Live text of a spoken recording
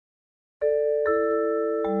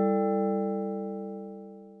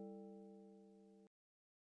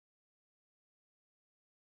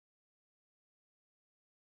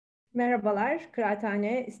Merhabalar,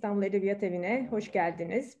 Kıraathane İstanbul Edebiyat Evi'ne hoş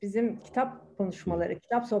geldiniz. Bizim kitap konuşmaları,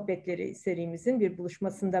 kitap sohbetleri serimizin bir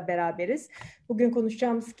buluşmasında beraberiz. Bugün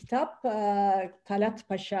konuşacağımız kitap Talat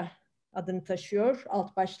Paşa adını taşıyor.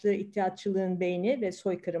 Alt başlığı İttihatçılığın Beyni ve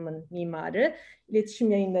Soykırımın Mimarı.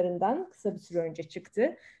 İletişim Yayınları'ndan kısa bir süre önce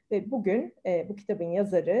çıktı. Ve bugün bu kitabın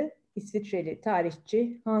yazarı İsviçreli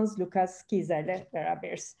tarihçi Hans-Lukas Kieser'le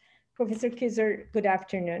beraberiz. Professor Kieser, good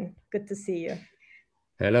afternoon. Good to see you.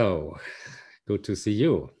 Hello, good to see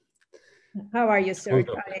you. How are you, sir?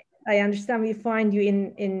 I understand we find you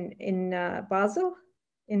in Basel,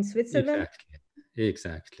 in Switzerland.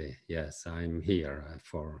 Exactly. Yes, I'm here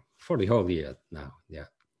for the whole year now. Yeah.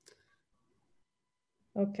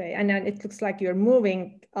 Okay, and then it looks like you're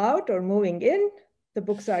moving out or moving in. The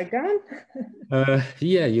books are gone.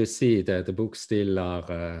 Yeah, you see that the books still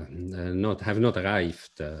are have not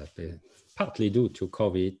arrived, partly due to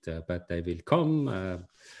COVID, but they will come.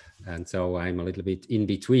 And so I'm a little bit in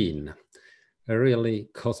between. A really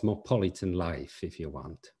cosmopolitan life, if you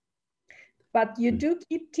want. But you do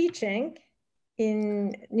keep teaching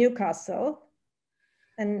in Newcastle,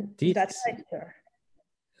 and that's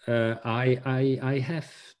right. I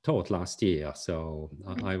have taught last year, so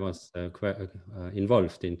I was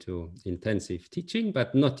involved into intensive teaching,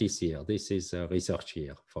 but not this year. This is a research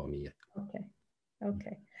year for me.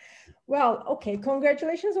 Okay. Well, okay.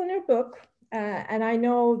 Congratulations on your book. And I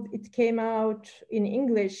know it came out in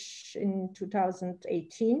English in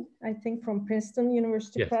 2018, I think, from Princeton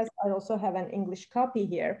University Press. I also have an English copy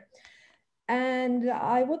here. And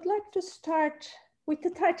I would like to start with the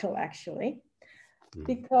title, actually,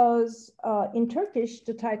 because in Turkish,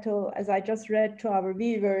 the title, as I just read to our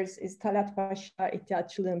viewers, is Talaat Pasha,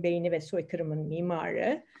 İttihatçılığın Beyni ve Soykırımın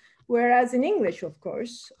Mimarı. Whereas in English, of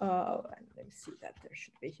course, let me see that there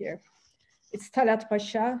should be here. It's Talaat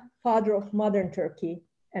Pasha, father of modern Turkey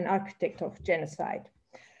and architect of genocide.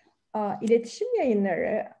 İletişim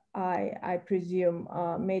Yayınları, I presume,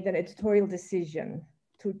 made an editorial decision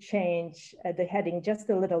to change the heading just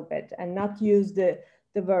a little bit and not use the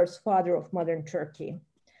words father of modern Turkey.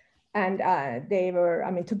 And they were,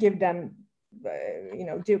 I mean, to give them,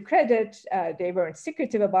 due credit, they weren't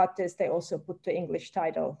secretive about this. They also put the English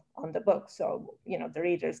title on the book. So, the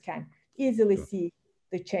readers can easily see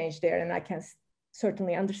the change there. And I can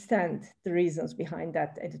certainly understand the reasons behind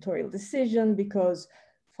that editorial decision, because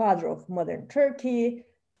father of modern Turkey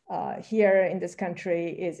here in this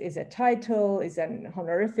country is a title, is an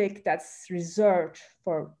honorific that's reserved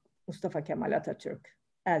for Mustafa Kemal Atatürk,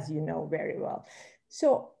 as you know very well.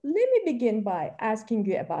 So let me begin by asking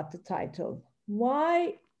you about the title.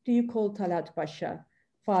 Why do you call Talat Pasha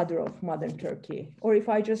father of modern Turkey? Or if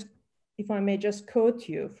I may just quote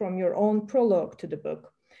you from your own prologue to the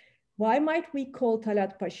book, why might we call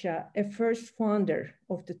Talat Pasha a first founder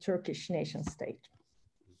of the Turkish nation state?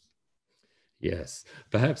 Yes,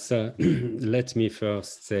 perhaps let me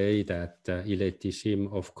first say that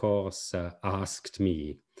İletişim, of course, asked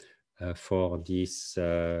me for this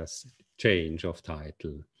change of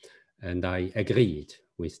title, and I agreed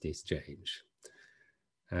with this change.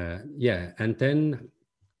 And then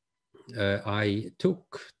I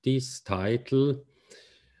took this title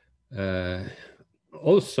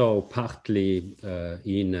also partly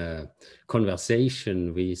in a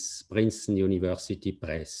conversation with Princeton University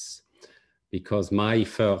Press, because my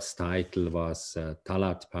first title was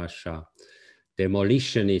Talat Pasha,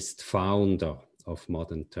 demolitionist founder of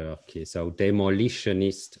modern Turkey. So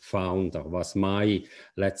demolitionist founder was my,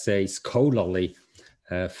 let's say, scholarly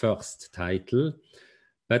first title.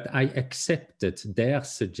 But I accepted their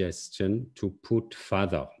suggestion to put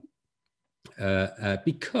father,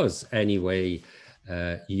 because anyway,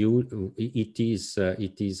 it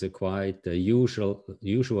is a quite a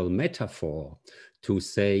usual metaphor to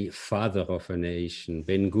say father of a nation,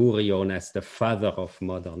 Ben-Gurion as the father of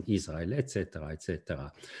modern Israel, etc.,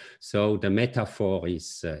 etc. So the metaphor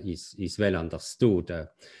is well understood,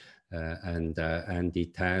 and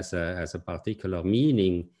it has a particular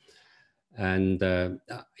meaning, and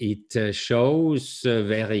it shows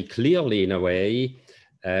very clearly, in a way,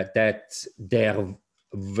 that there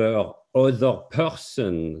were other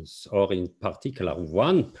persons, or in particular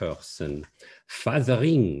one person,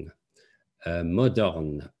 fathering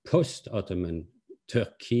modern post-Ottoman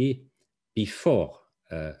Turkey before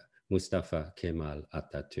Mustafa Kemal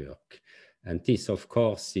Atatürk. And this, of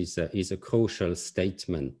course, is a crucial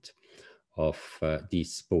statement of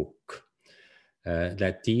this book.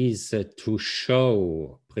 That is to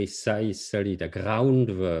show precisely the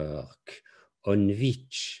groundwork on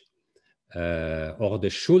which, or the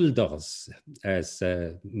shoulders, as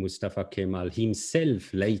Mustafa Kemal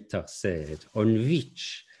himself later said, on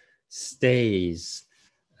which stays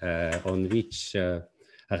on which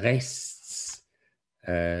rests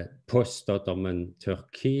post-Ottoman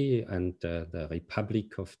Turkey and the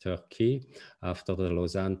Republic of Turkey after the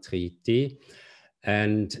Lausanne Treaty,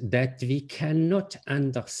 and that we cannot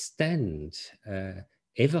understand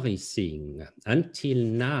everything until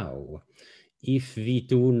now if we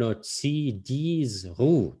do not see these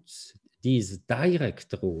roots, these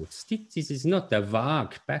direct roots. This is not a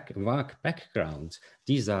vague background.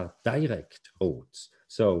 These are direct roots.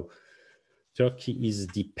 So Turkey is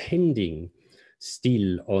depending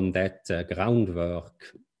still on that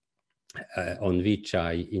groundwork on which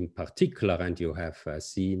I, in particular, and you have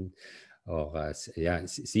seen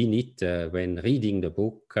it when reading the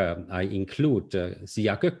book, I include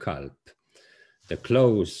Ziya Gökalp, the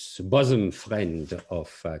close bosom friend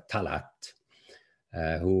of Talat,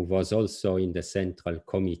 who was also in the Central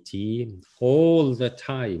Committee all the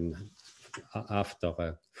time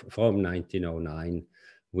after, from 1909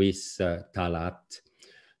 with Talat.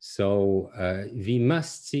 So we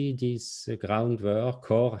must see this groundwork,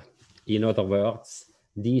 or in other words,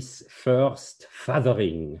 this first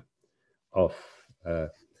fathering of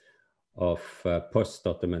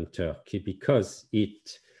post-Ottoman Turkey, because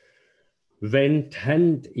it went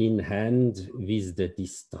hand in hand with the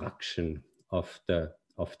destruction of the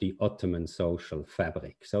Ottoman social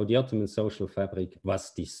fabric. So the Ottoman social fabric was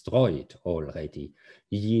destroyed already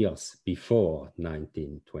years before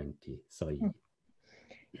 1923.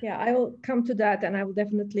 Yeah, I will come to that, and I will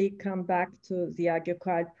definitely come back to Ziya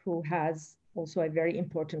Gökalp, who has also a very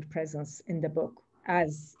important presence in the book,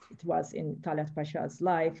 as it was in Talat Pasha's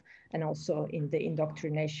life and also in the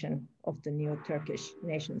indoctrination of the new Turkish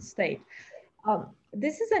nation state.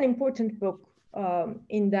 This is an important book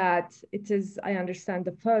in that it is, I understand,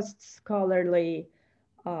 the first scholarly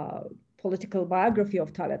political biography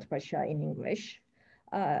of Talat Pasha in English.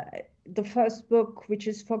 The first book which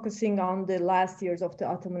is focusing on the last years of the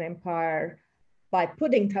Ottoman Empire by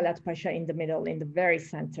putting Talat Pasha in the middle, in the very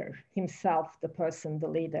center, himself, the person, the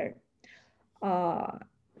leader.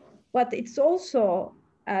 But it's also,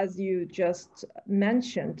 as you just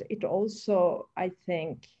mentioned, it also, I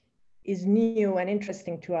think, is new and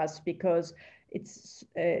interesting to us because it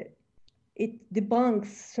debunks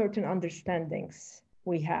certain understandings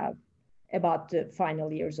we have about the final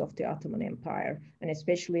years of the Ottoman Empire, and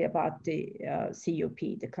especially about the CUP,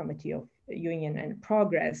 the Committee of Union and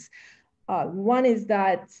Progress. One is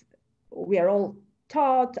that we are all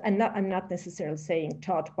taught, and I'm not necessarily saying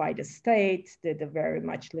taught by the state, the very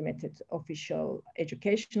much limited official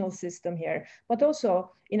educational system here, but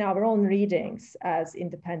also in our own readings as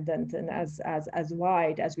independent and as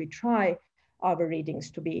wide as we try our readings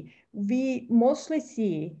to be. We mostly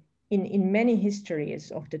see in many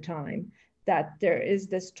histories of the time that there is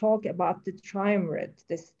this talk about the triumvirate,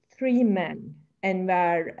 this three men,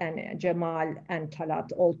 Enver and Jamal and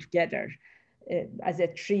Talat all together as a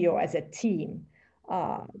trio, as a team.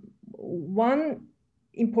 One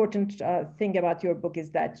important thing about your book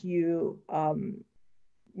is that you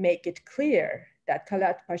make it clear that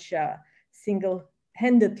Talat Pasha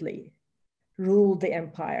single-handedly ruled the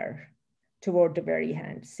empire toward the very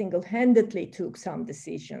end, single-handedly took some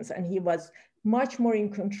decisions, and he was much more in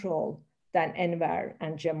control than Enver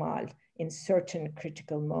and Jamal in certain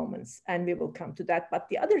critical moments. And we will come to that. But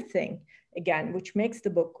the other thing, again, which makes the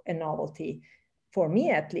book a novelty, for me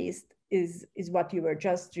at least, is what you were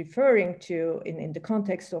just referring to in the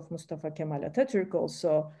context of Mustafa Kemal Atatürk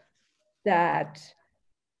also, that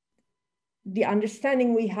the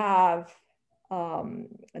understanding we have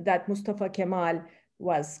that Mustafa Kemal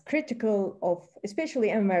was critical of especially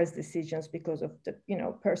Enver's decisions because of the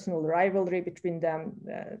personal rivalry between them,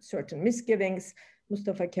 certain misgivings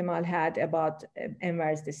Mustafa Kemal had about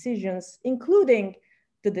Enver's decisions, including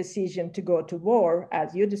the decision to go to war,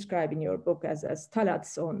 as you describe in your book, as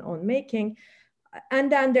Talat's own making.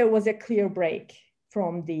 And then there was a clear break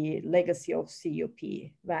from the legacy of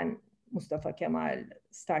CUP when Mustafa Kemal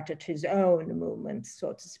started his own movement,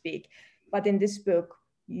 so to speak. But in this book,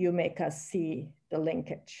 you make us see the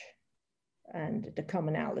linkage and the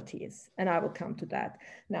commonalities, and I will come to that.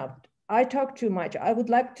 Now, I talk too much. I would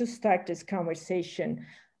like to start this conversation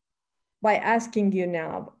by asking you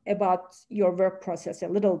now about your work process a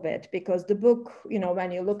little bit, because the book,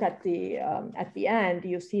 when you look at the end,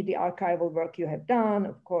 you see the archival work you have done.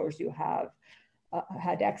 Of course, you have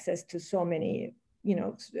had access to so many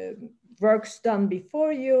works done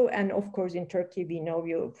before you. And of course, in Turkey, we know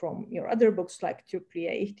you from your other books like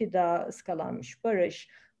Türklüğe İhtida, Iskalanmış Barış,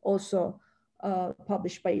 also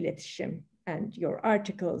published by İletişim, and your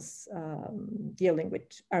articles dealing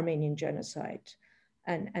with Armenian genocide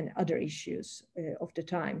and other issues of the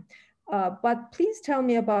time. But please tell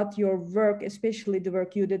me about your work, especially the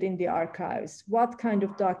work you did in the archives. What kind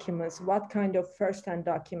of documents, what kind of first-hand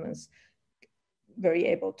documents were you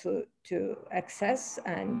able to access,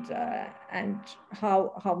 and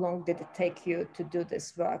how long did it take you to do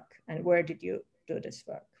this work, and where did you do this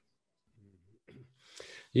work?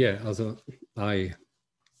 Yeah, also I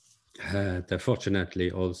had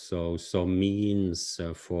fortunately also some means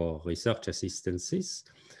for research assistances.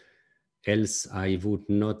 Else I would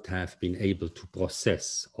not have been able to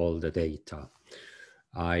process all the data.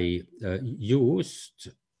 I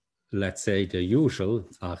used, let's say, the usual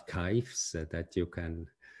archives that you can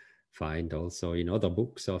find also in other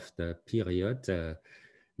books of the period,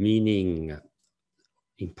 meaning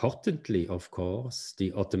importantly, of course,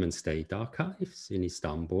 the Ottoman State archives in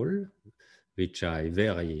Istanbul, which I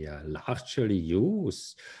very largely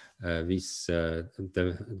use. There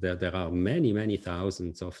are many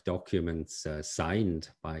thousands of documents signed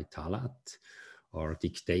by Talat or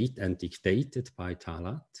dictated by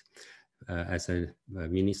Talat as a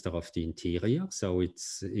Minister of the Interior. So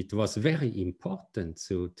it was very important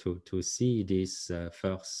to see these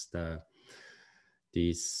first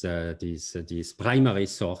these primary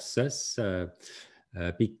sources.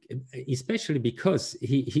 Especially because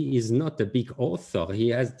he is not a big author.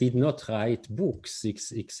 He did not write books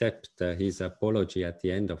except his apology at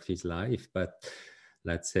the end of his life. But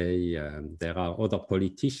let's say there are other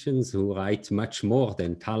politicians who write much more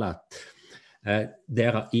than Talat.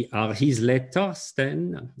 There are his letters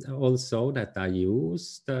then also that I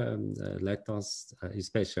used, letters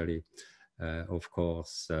especially, of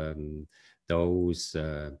course, those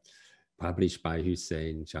published by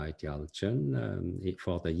Hüseyin Cahit Yalçın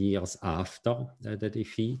for the years after the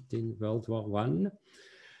defeat in World War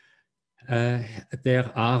I.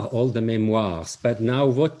 There are all the memoirs, but now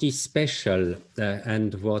what is special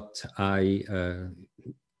and what I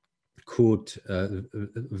could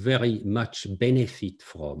very much benefit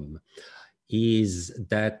from is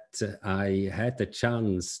that I had a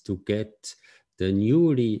chance to get the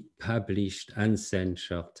newly published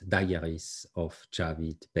uncensored diaries of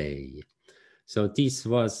Javid Bey. So this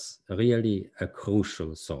was really a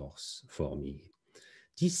crucial source for me.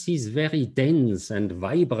 This is very dense and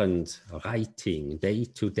vibrant writing day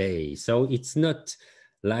to day. So it's not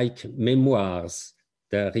like memoirs,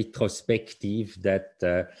 the retrospective that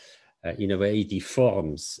in a way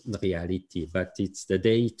deforms reality, but it's the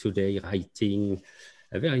day-to-day writing,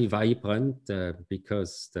 very vibrant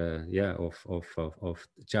because of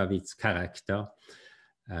Javid's character,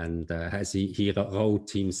 and as he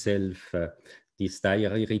wrote himself, this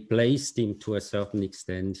diary replaced him to a certain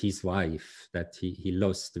extent, his wife that he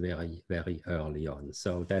lost very early on.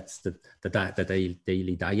 So that's the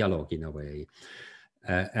daily dialogue in a way,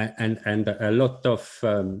 and a lot of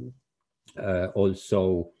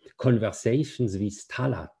also conversations with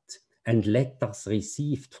Talat and letters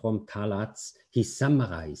received from Talat, he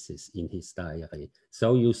summarizes in his diary.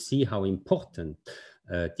 So you see how important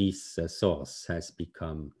this source has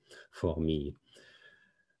become for me.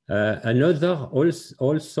 Another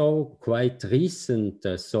also quite recent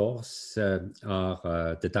source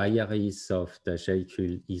are the diaries of the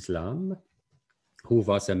Sheikhul Islam, who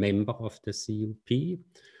was a member of the CUP,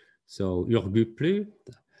 so Urguplu.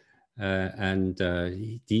 And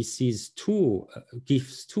this is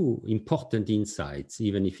gives two important insights,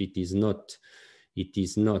 even if it is not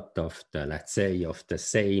of the, let's say, of the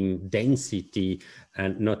same density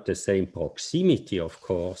and not the same proximity, of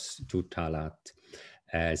course, to Talat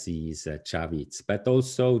as is Javid's, but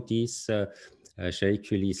also this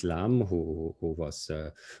Sheikhul Islam, who was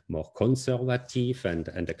more conservative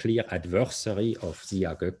and a clear adversary of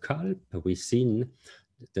Ziya Gökalp within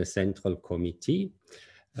the Central Committee.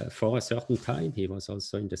 For a certain time, he was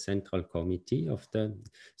also in the Central Committee of the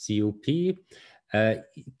CUP,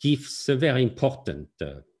 gives a very important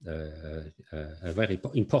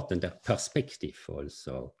perspective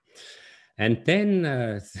also. And then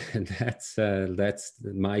that's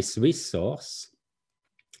my Swiss source.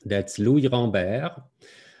 That's Louis Rambert.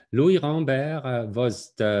 Louis Rambert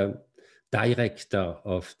was the director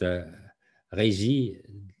of the Régie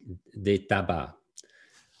des Tabacs,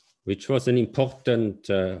 which was an important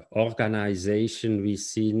organization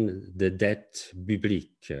within the dette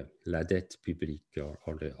publique, la dette publique,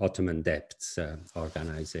 or the Ottoman debts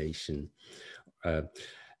organization.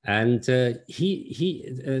 And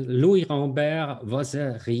Louis Rambert was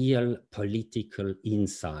a real political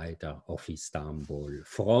insider of Istanbul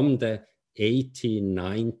from the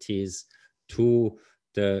 1890s to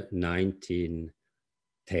the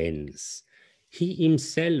 1910s. he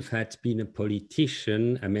himself had been a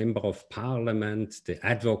politician, a member of parliament, the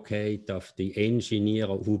advocate of the engineer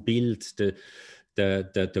who built the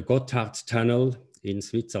Gotthard tunnel in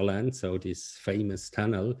Switzerland, so this famous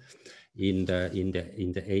tunnel in the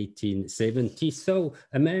 1870s. So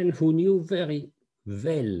a man who knew very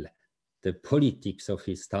well the politics of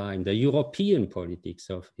his time, the European politics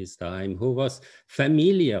of his time, who was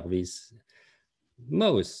familiar with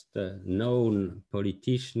most known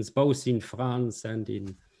politicians, both in France and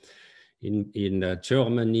in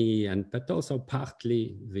Germany, but also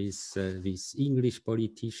partly with English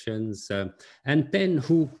politicians, and then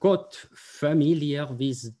who got familiar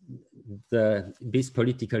with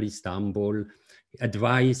political Istanbul,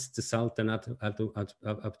 advised the Sultan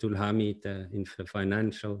Abdulhamid in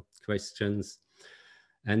financial questions,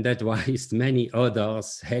 and advised many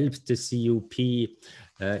others, helped the CUP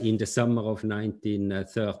in the summer of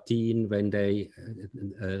 1913 when they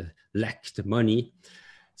lacked money.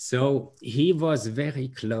 So he was very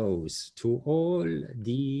close to all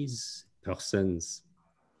these persons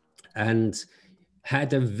and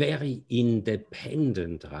had a very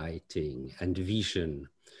independent writing and vision,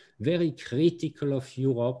 very critical of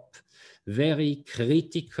Europe, very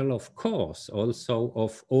critical, of course, also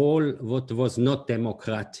of all what was not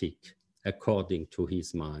democratic, according to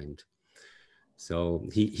his mind. So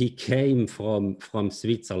he came from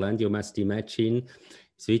Switzerland. You must imagine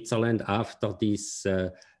Switzerland after this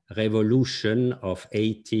revolution of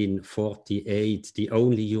 1848, the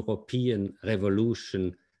only European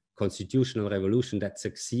revolution, constitutional revolution that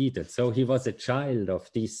succeeded. So he was a child of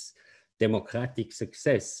this democratic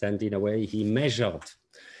success, and in a way he measured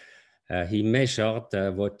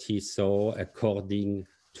what he saw according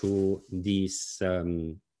to these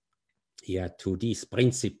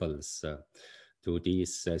principles, to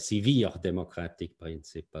these severe democratic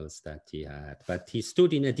principles that he had. But he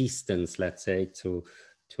stood in a distance, let's say, to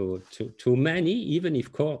many, even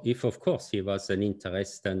if of course he was an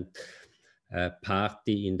interested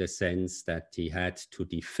party in the sense that he had to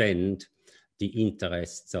defend the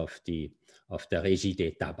interests of the Régie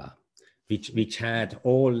des Tabacs, which had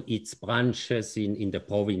all its branches in the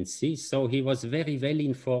provinces. So he was very well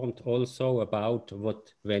informed also about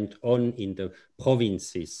what went on in the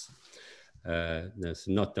provinces,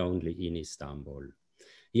 not only in Istanbul.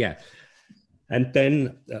 Yeah. And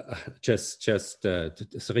then just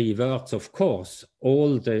 3 words, of course,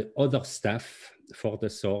 all the other stuff for the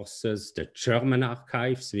sources, the German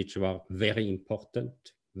archives, which were very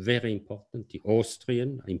important, the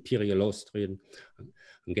Austrian, Imperial Austrian,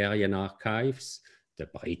 Hungarian archives, the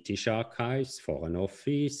British archives, Foreign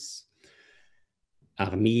Office,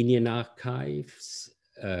 Armenian archives,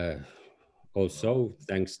 also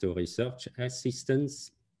thanks to research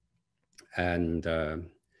assistance. And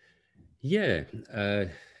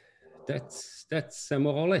that's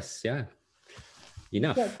more or less,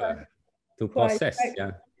 enough to process.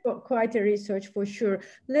 Quite a research for sure.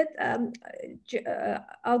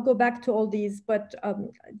 I'll go back to all these, but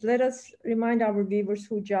let us remind our viewers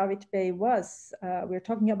who Cavit Bey was. We're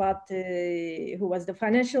talking about who was the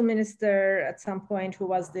financial minister at some point, who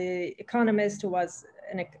was the economist, who was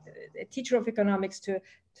a teacher of economics to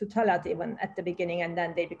Talat even at the beginning, and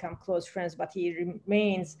then they become close friends, but he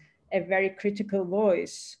remains a very critical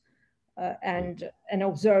voice and an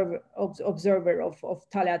observer of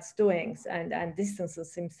Talat's doings and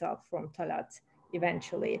distances himself from Talat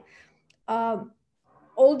eventually.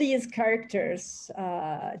 All these characters,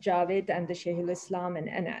 Cavit and the Sheikhul Islam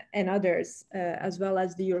and others, as well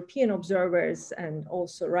as the European observers and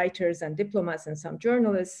also writers and diplomats and some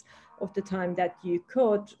journalists of the time that you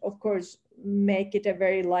quote, of course, make it a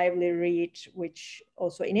very lively read, which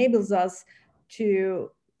also enables us to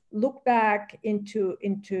look back into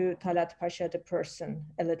Talat Pasha, the person,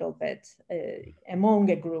 a little bit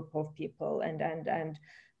among a group of people and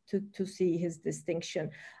to see his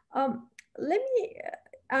distinction. Let me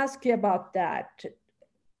ask you about that,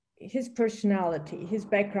 his personality, his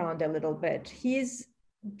background a little bit. He's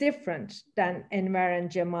different than Enver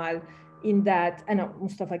and Cemal in that, and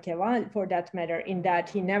Mustafa Kemal for that matter, in that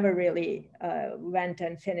he never really went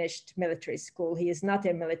and finished military school. He is not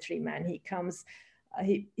a military man. He comes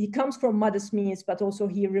from modest means, but also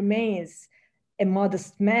he remains a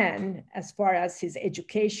modest man as far as his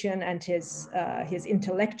education and his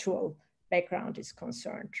intellectual background is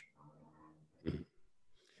concerned.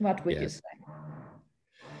 What would you say?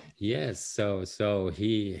 Yes, so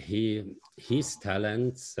his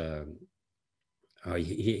talents,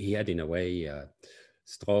 he had in a way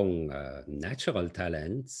strong natural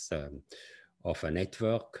talents of a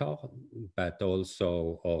networker, but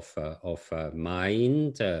also of a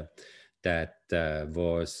mind that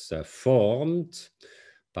was formed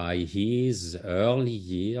by his early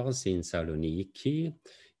years in Saloniki,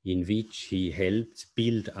 in which he helped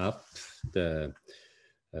build up the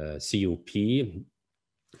CUP,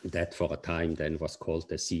 that for a time then was called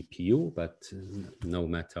the CPU, but no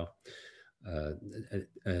matter.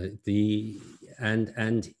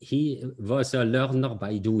 And he was a learner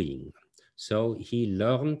by doing. So he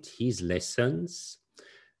learned his lessons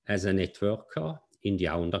as a networker in the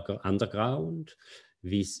underground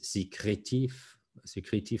with secretive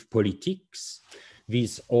politics,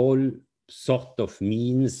 with all sort of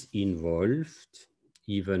means involved,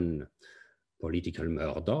 even political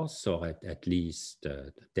murders or at least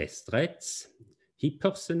death threats. He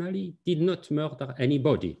personally did not murder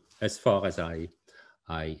anybody, as far as I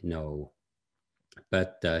know,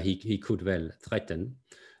 but he could well threaten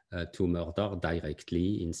to murder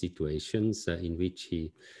directly in situations in which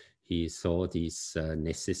he saw this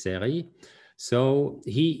necessary. So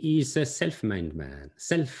he is a self-made man.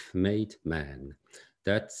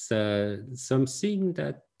 That's something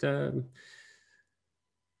that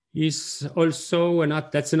is also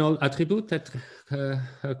that's an attribute that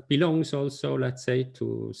belongs also, let's say,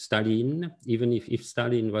 to Stalin, even if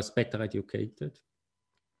Stalin was better educated.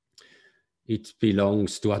 It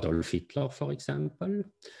belongs to Adolf Hitler, for example.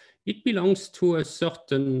 It belongs to a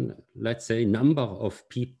certain, let's say, number of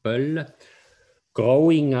people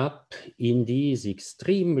growing up in these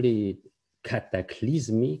extremely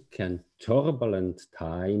cataclysmic and turbulent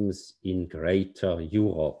times in Greater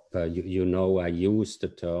Europe. You know, I use the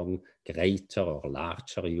term Greater or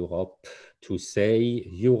Larger Europe to say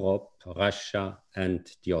Europe, Russia, and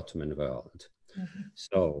the Ottoman world. Mm-hmm.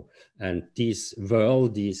 So, and this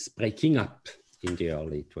world is breaking up in the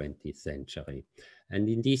early 20th century. And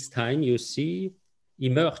in this time, you see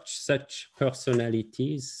emerge such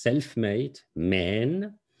personalities, self-made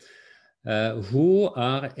men, who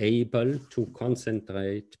are able to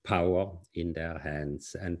concentrate power in their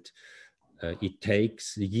hands. And it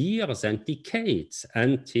takes years and decades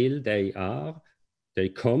until they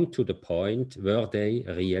come to the point where they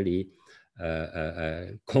really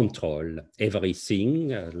control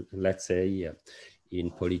everything, let's say,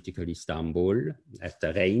 in political Istanbul, at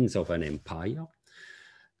the reins of an empire,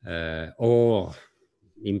 or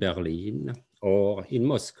in Berlin, or in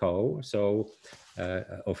Moscow. So,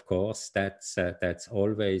 of course, that's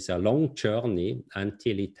always a long journey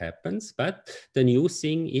until it happens. But the new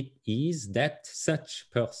thing is that such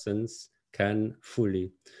persons can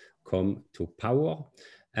fully come to power,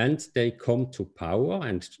 and they come to power,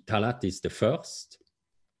 and Talat is the first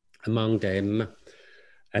among them,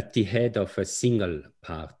 at the head of a single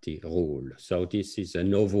party rule. So this is a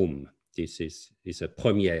novum. This is a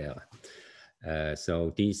premiere.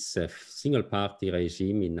 So this single party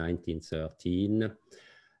regime in 1913,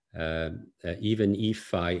 even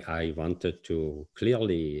if I wanted to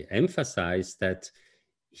clearly emphasize that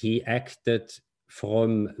he acted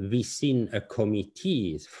from within a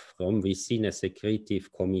committee, from within a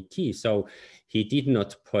secretive committee. So he did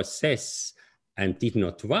not possess and did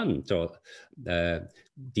not want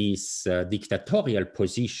this dictatorial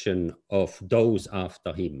position of those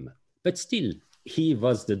after him. But still, he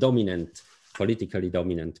was the politically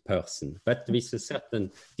dominant person, but with a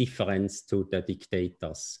certain difference to the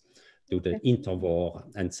dictators, to the interwar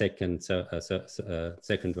and Second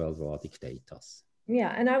World War dictators.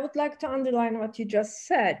 Yeah, and I would like to underline what you just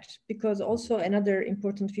said, because also another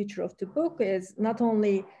important feature of the book is not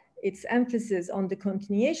only its emphasis on the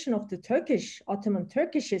continuation of the Ottoman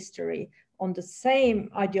Turkish history on the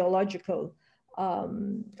same ideological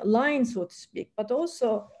line, so to speak, but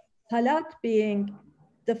also Talat being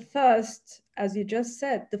the first, as you just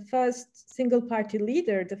said, the first single party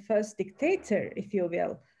leader, the first dictator, if you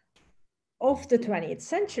will, of the 20th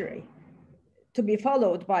century, to be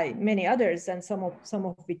followed by many others, and some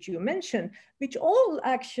of which you mentioned, which all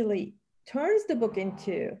actually turns the book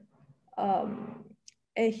into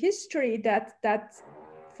a history that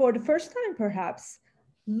for the first time perhaps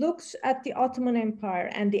looks at the Ottoman Empire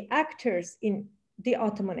and the actors in the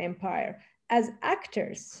Ottoman Empire as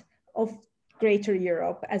actors of Greater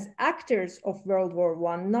Europe, as actors of World War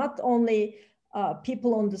I, not only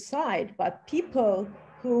people on the side, but people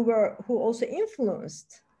who also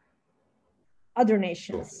influenced other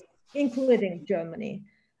nations, including Germany.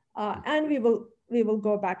 And we will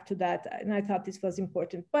go back to that, and I thought this was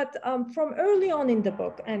important. But from early on in the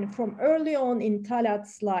book, and from early on in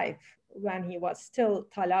Talat's life, when he was still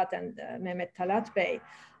Talat and Mehmet Talat Bey,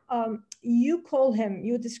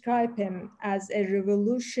 you describe him as a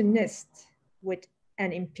revolutionist with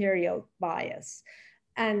an imperial bias.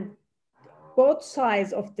 And both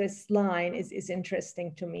sides of this line is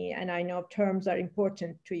interesting to me, and I know terms are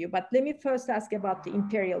important to you, but let me first ask about the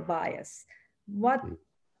imperial bias. What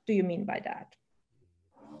do you mean by that?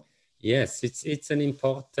 Yes, it's an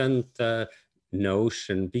important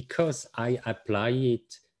notion because I apply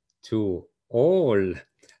it to all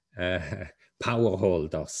power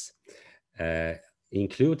holders,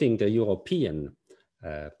 including the European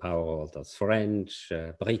power holders, French,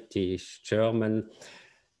 British, German,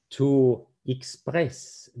 to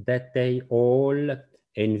express that they all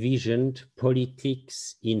envisioned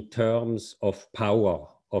politics in terms of power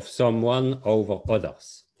of someone over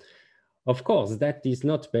others. Of course, that is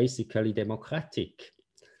not basically democratic.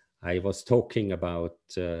 I was talking about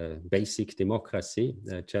basic democracy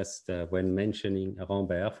just when mentioning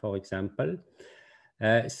Rambert, for example.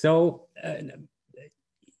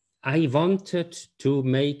 I wanted to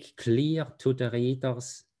make clear to the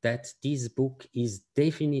readers that this book is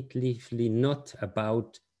definitely not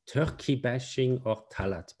about Turkey bashing or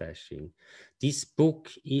Talat bashing. This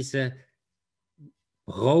book is a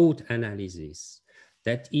broad analysis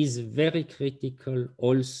that is very critical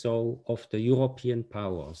also of the European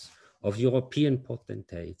powers, of European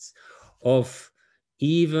potentates, of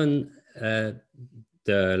even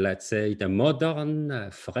let's say, the modern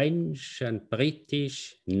French and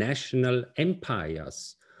British national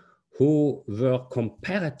empires who were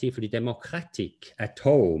comparatively democratic at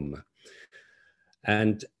home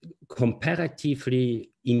and comparatively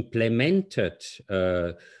implemented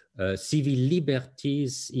civil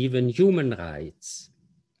liberties, even human rights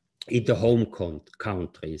in the home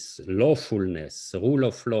countries, lawfulness, rule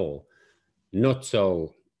of law, not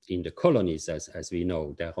so in the colonies, as we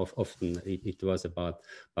know. There often it was about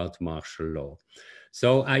martial law.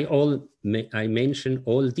 So I mention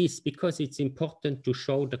all this because it's important to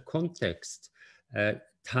show the context.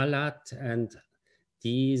 Talat and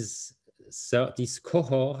this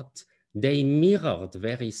cohort, they mirrored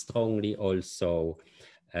very strongly also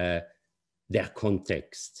their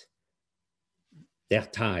context, their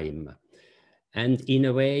time. And in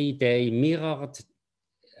a way, they mirrored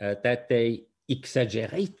that they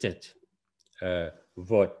exaggerated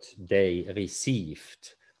what they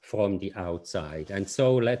received from the outside. And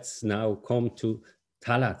so let's now come to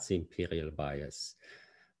Talat's imperial bias.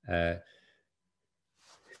 The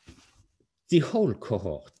whole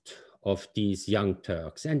cohort of these young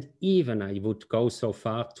Turks, and even I would go so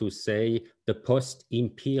far to say the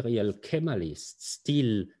post-imperial Kemalists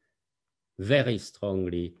still very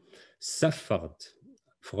strongly suffered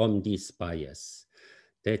from this bias,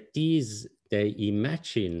 that they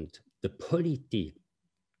imagined the polity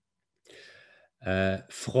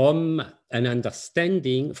from an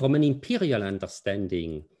imperial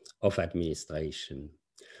understanding of administration,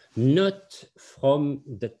 not from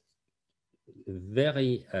the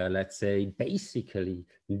very, let's say, basically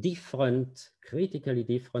critically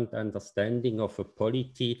different understanding of a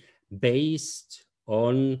polity based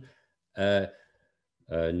on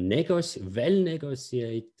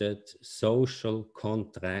well-negotiated social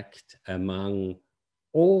contract among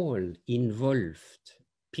all involved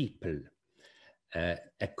people.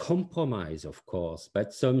 A compromise, of course,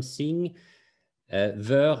 but something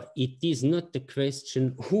where it is not the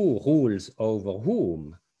question who rules over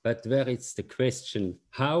whom, but where it's the question,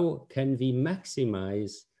 how can we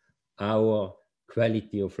maximize our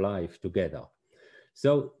quality of life together?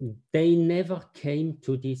 So they never came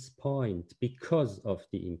to this point because of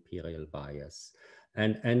the imperial bias.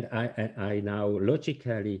 And I now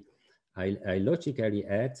logically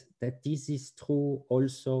add that this is true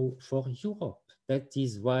also for Europe. That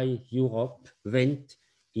is why Europe went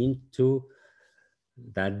into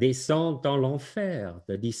the descente dans l'enfer,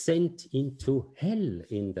 the descent into hell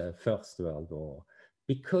in the First World War,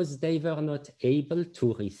 because they were not able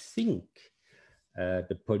to rethink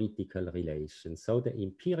the political relations. So the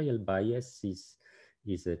imperial bias is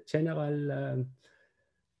a general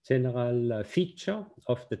feature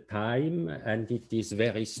of the time, and it is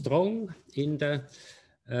very strong in the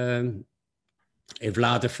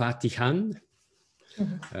Evlade Fatihan,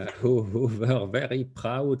 who were very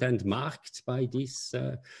proud and marked by this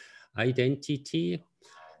identity.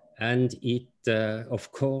 And it,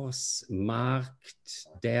 of course, marked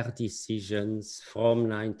their decisions from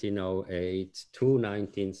 1908 to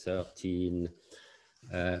 1913,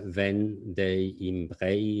 when they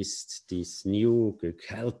embraced this new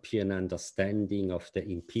Galpian understanding of the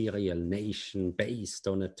imperial nation based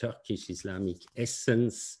on a Turkish Islamic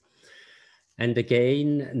essence. And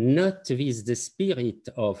again, not with the spirit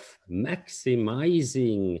of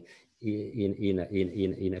maximizing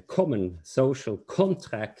in a common social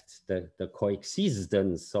contract the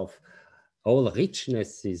coexistence of all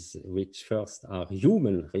richnesses which first are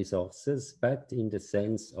human resources, but in the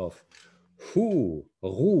sense of who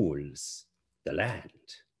rules the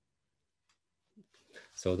land.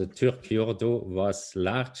 So the Türk-Urdu was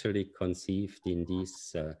largely conceived in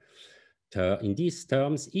these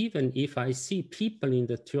terms, even if I see people in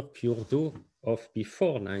the Türk-Urdu of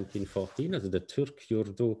before 1914, as the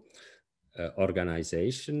Türk-Urdu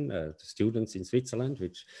organization, the students in Switzerland,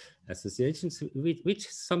 which associations, which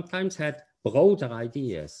sometimes had broader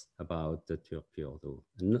ideas about the Türk-Urdu,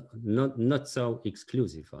 not so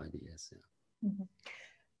exclusive ideas. Yeah. Mm-hmm.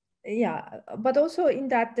 Yeah, but also in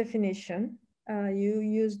that definition, you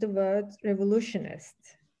use the word revolutionist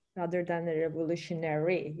rather than a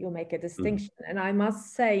revolutionary. You make a distinction. And I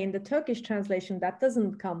must say, in the Turkish translation, that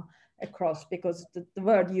doesn't come across, because the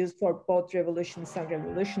word used for both revolutionist and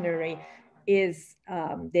revolutionary is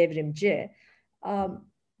devrimci.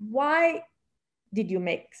 Why did you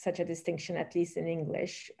make such a distinction, at least in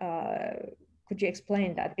English? Could you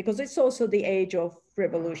explain that? Because it's also the age of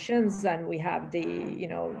revolutions, and we have the, you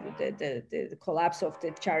know, the collapse of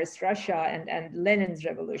the Tsarist Russia and Lenin's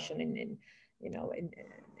revolution in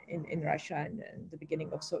Russia, and the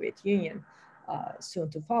beginning of Soviet Union soon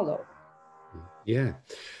to follow. Yeah.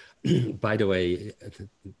 By the way,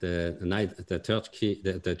 the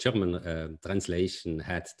German translation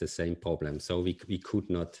had the same problem, so we could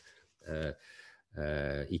not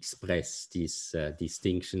express this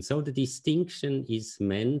distinction. So the distinction is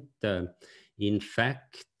meant, in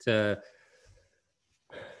fact,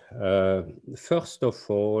 first of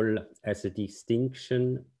all, as a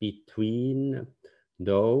distinction between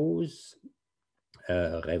those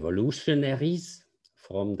revolutionaries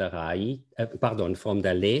from the right, from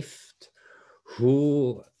the left,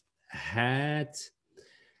 who had,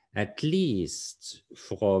 at least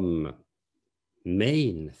from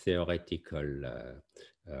main theoretical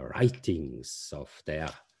writings of their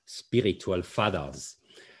spiritual fathers,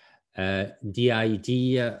 the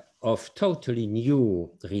idea of totally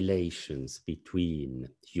new relations between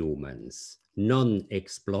humans,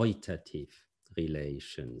 non-exploitative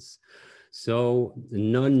relations, so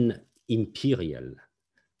non-imperial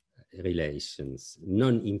relations,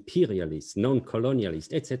 non-imperialist,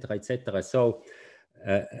 non-colonialist, etc., etc. So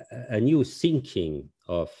a new thinking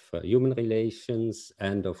of human relations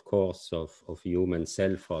and, of course, of human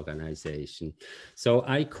self-organization. So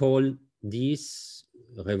I call these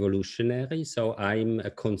revolutionary. So I'm a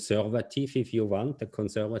conservative, if you want, a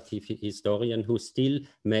conservative historian who still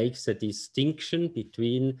makes a distinction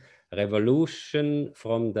between revolution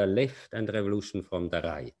from the left and revolution from the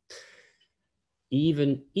right.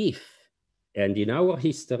 Even if, and in our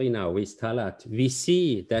history now with Talat, we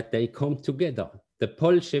see that they come together. The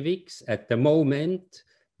Bolsheviks at the moment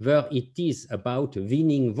where it is about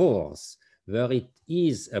winning wars, where it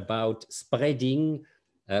is about spreading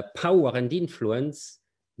power and influence,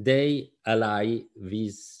 they ally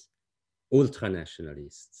with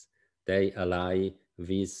ultranationalists. They ally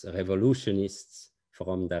with revolutionists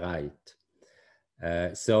from the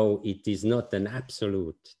right. So it is not an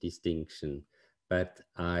absolute distinction, but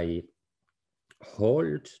I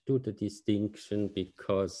hold to the distinction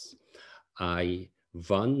because I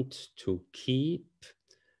want to keep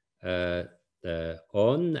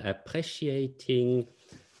on appreciating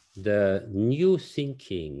the new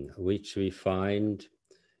thinking which we find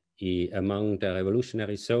among the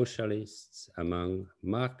revolutionary socialists, among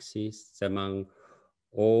Marxists, among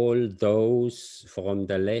all those from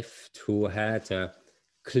the left who had a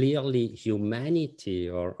clearly humanity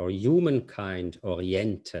or humankind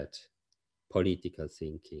oriented political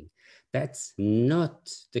thinking. That's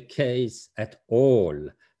not the case at all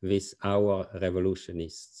with our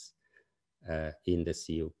revolutionists in the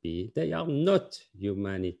CUP. They are not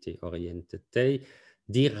humanity oriented. They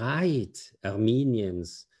deride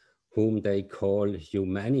Armenians whom they call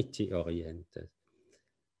humanity oriented.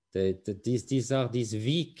 These are these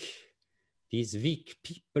weak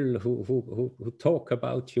people who talk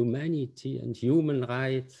about humanity and human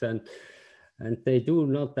rights, and they do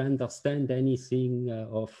not understand anything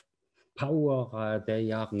of power.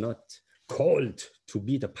 They are not called to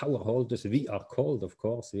be the power holders. We are called, of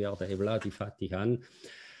course, we are the Evladi Fatihan.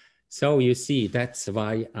 So you see, that's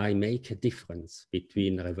why I make a difference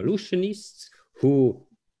between revolutionists who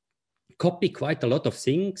copy quite a lot of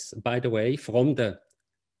things, by the way, from the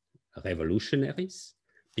revolutionaries,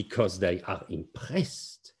 because they are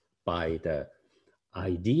impressed by the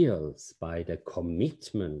ideals, by the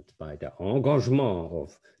commitment, by the engagement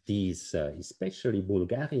of these, especially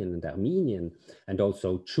Bulgarian and Armenian, and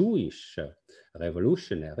also Jewish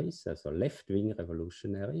revolutionaries, also left-wing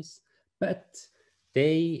revolutionaries, but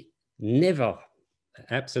they never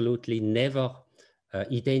absolutely never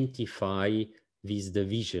identify with the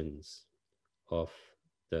visions of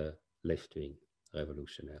the left-wing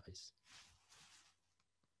revolutionaries.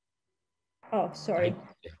 Oh, sorry.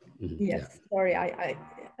 Yes, sorry. I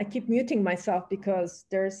keep muting myself because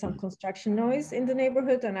there's some construction noise in the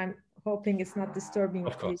neighborhood, and I'm hoping it's not disturbing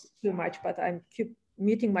you too much, but I'm keep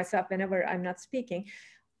muting myself whenever I'm not speaking.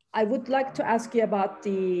 I would like to ask you about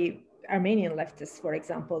the Armenian leftists, for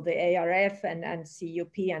example, the ARF and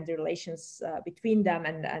CUP and the relations between them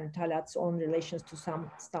and Talat's own relations to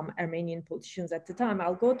some Armenian politicians at the time.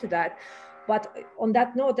 I'll go to that. But on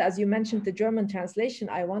that note, as you mentioned the German translation,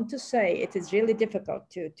 I want to say it is really difficult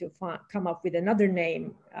to come up with another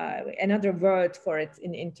name, another word for it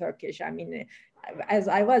in Turkish. I mean, as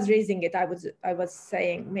I was raising it, I was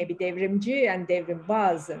saying maybe devrimci and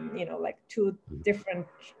devrimbaz, and like two different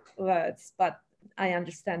words. But I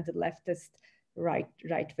understand the leftist right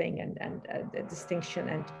wing and the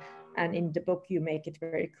distinction, and in the book you make it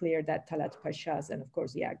very clear that Talat Pasha's and of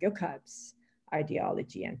course Gökalp's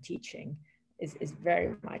ideology and teaching is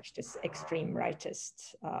very much this extreme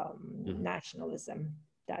rightist nationalism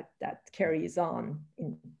that carries on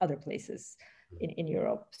in other places in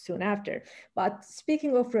Europe soon after. But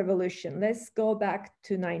speaking of revolution, let's go back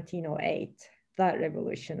to 1908. That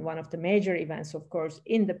revolution, one of the major events, of course,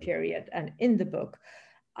 in the period and in the book.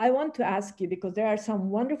 I want to ask you, because there are some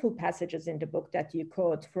wonderful passages in the book that you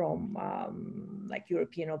quote from like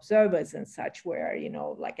European observers and such, where,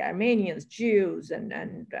 like Armenians, Jews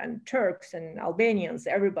and Turks and Albanians,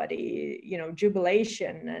 everybody,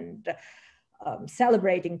 jubilation and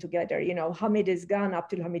celebrating together, Hamid is gone,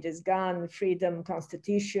 Abdul Hamid is gone, freedom,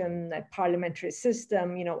 constitution, a parliamentary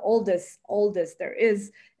system, all this, there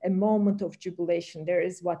is a moment of jubilation. There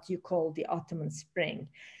is what you call the Ottoman Spring.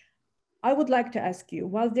 I would like to ask you,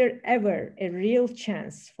 was there ever a real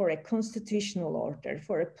chance for a constitutional order,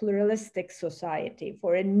 for a pluralistic society,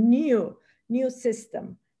 for a new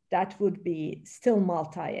system that would be still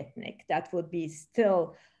multi-ethnic, that would be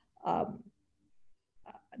still,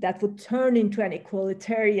 that would turn into an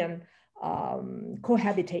egalitarian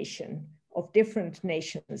cohabitation of different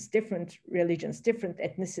nations, different religions, different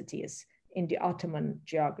ethnicities in the Ottoman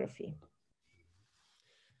geography?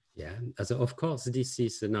 Yeah, so of course, this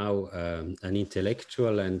is now an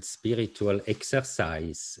intellectual and spiritual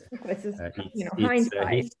exercise. It's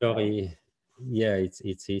history. Yeah,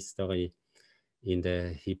 it's history in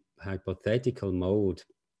the hypothetical mode.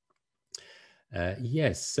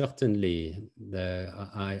 Yes, certainly.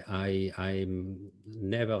 I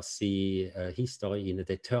never see history in a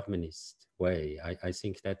determinist way. I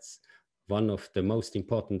think that's one of the most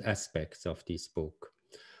important aspects of this book.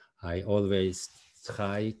 I always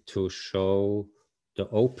try to show the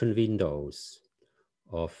open windows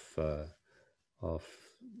of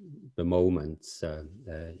the moments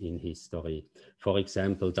in history. For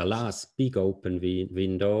example, the last big open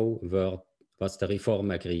window was the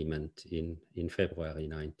Reform Agreement in February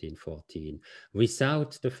 1914.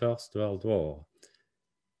 Without the First World War,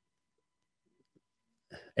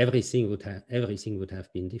 everything would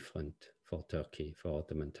have been different for Turkey, for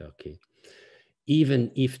Ottoman Turkey.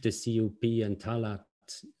 Even if the CUP and Talat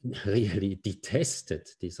really detested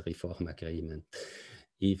this Reform Agreement,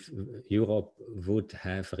 if Europe would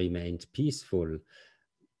have remained peaceful,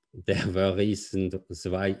 there were reasons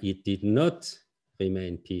why it did not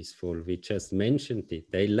remain peaceful. We just mentioned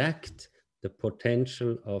it. They lacked the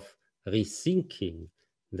potential of rethinking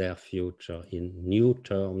their future in new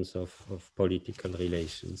terms of political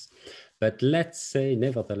relations. But let's say,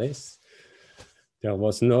 nevertheless, there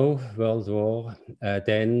was no World War,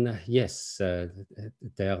 then yes,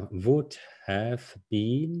 there would have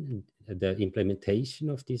been the implementation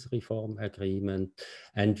of this Reform Agreement,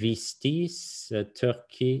 and with this,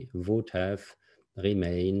 Turkey would have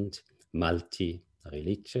remained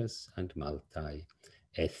multi-religious and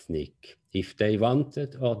multi-ethnic, if they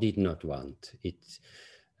wanted or did not want it.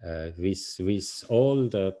 With all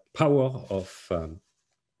the power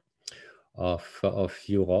of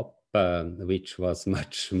Europe, which was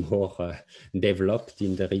much more developed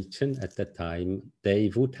in the region at the time, they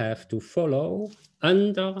would have to follow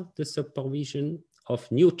under the supervision of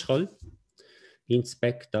neutral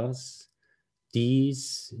inspectors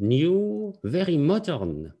these new, very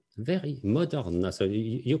modern, so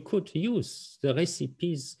you could use the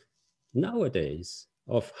recipes nowadays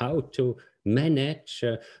of how to manage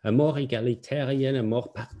a more egalitarian, a more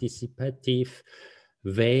participative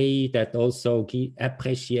way that also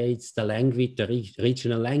appreciates the language, the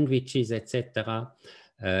regional languages, etc.,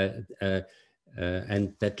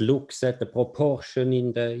 and that looks at the proportion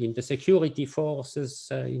in the security forces,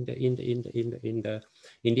 in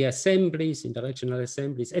in the assemblies, in the regional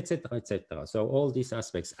assemblies, etc., etc. So all these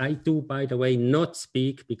aspects. I do, by the way, not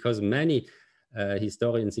speak because many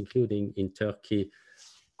historians, including in Turkey,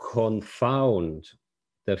 confound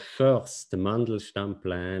the first Mandelstam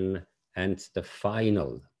plan and the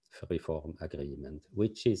final reform agreement,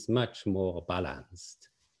 which is much more balanced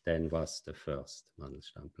than was the first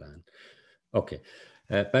Mandelstam plan. Okay,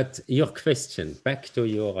 but your question, back to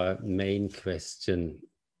your main question.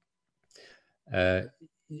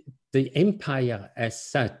 The empire as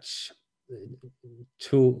such,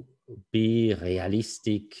 to be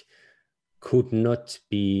realistic, could not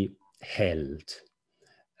be held,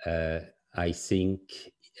 I think,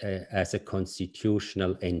 as a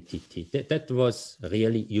constitutional entity. That was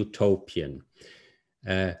really utopian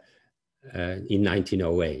in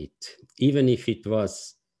 1908. Even if it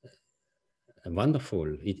was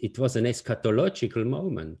wonderful, it was an eschatological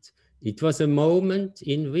moment. It was a moment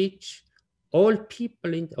in which all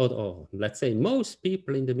people, or let's say most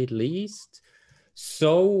people in the Middle East,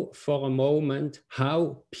 saw for a moment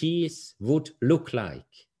how peace would look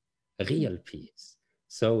like, real peace,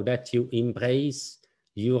 so that you embrace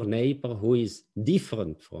your neighbor who is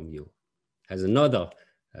different from you, has another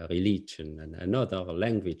religion and another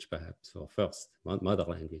language, perhaps, or first mother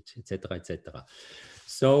language, etc., etc.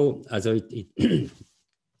 So, it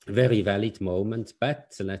very valid moment,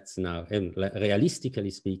 but let's now,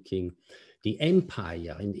 realistically speaking, the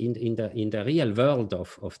empire in the real world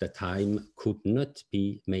of the time could not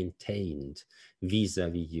be maintained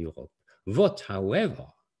vis-a-vis Europe. What, however,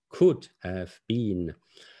 could have been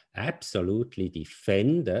absolutely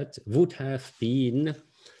defended would have been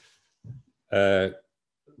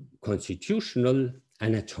constitutional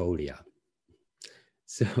Anatolia.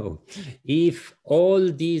 So if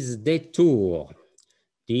all these detours,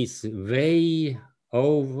 these way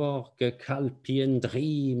over Gekalpian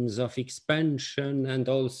dreams of expansion and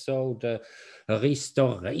also the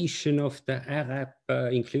restoration of the Arab,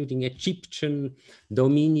 including Egyptian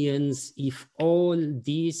dominions, if all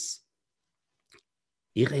these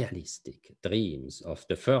unrealistic dreams of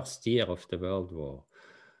the first year of the World War,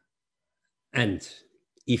 and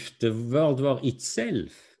if the World War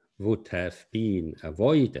itself would have been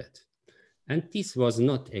avoided, and this was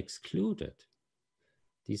not excluded.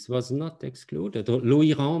 This was not excluded.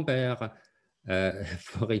 Louis Rambert,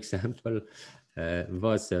 for example,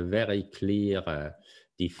 was a very clear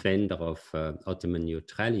defender of Ottoman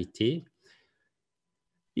neutrality,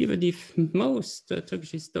 even if most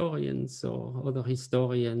Turkish historians or other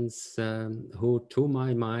historians who, to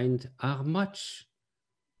my mind, are much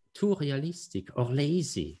too realistic or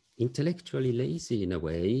lazy, intellectually lazy in a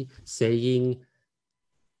way, saying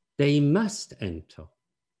they must enter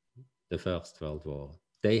the First World War.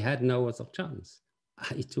 They had no other chance.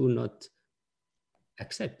 I do not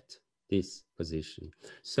accept this position.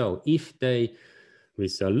 So if they,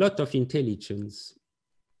 with a lot of intelligence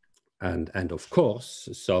and of course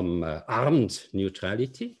some armed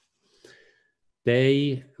neutrality,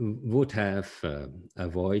 they would have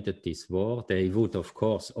avoided this war. They would, of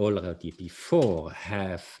course, already before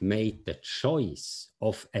have made the choice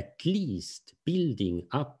of at least building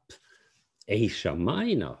up Asia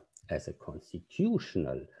Minor as a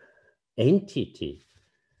constitutional entity.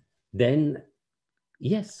 Then,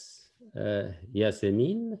 yes,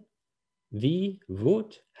 Yasemin, we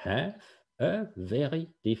would have a very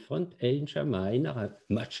different Asia Minor,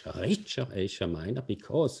 a much richer Asia Minor,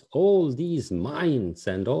 because all these minds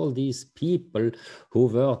and all these people who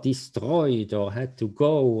were destroyed or had to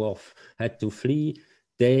go or had to flee,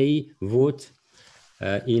 they would,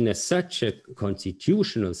 in such a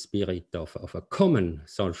constitutional spirit of a common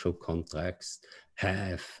social contracts,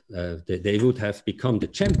 they would have become the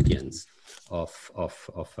champions of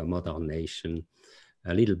a modern nation,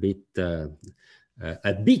 a little bit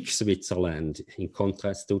a big Switzerland in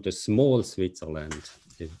contrast to the small Switzerland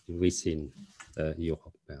within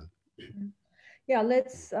Europe. Yeah,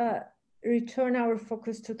 let's return our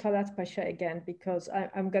focus to Talaat Pasha again, because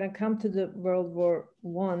I'm going to come to the World War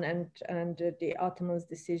I and the Ottomans'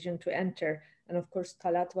 decision to enter. And of course,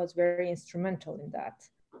 Talat was very instrumental in that.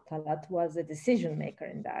 Talat was a decision maker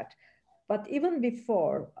in that. But even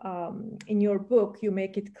before, in your book, you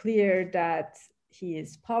make it clear that he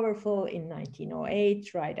is powerful in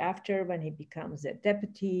 1908, right after, when he becomes a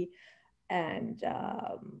deputy. And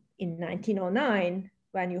in 1909,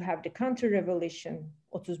 when you have the counter-revolution,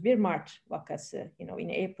 31 Mart vakası,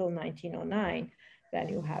 in April 1909, when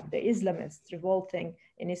you have the Islamists revolting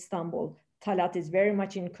in Istanbul, Talat is very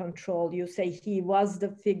much in control. You say he was the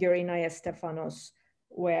figure in Ayasstefanos,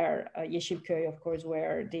 where Yeşilköy, of course,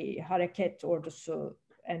 where the Hareket ordusu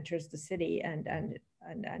enters the city, and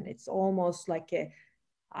it's almost like a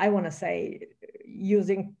I want to say,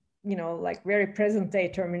 using, like very present day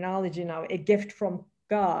terminology now, a gift from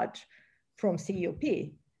God, from CUP,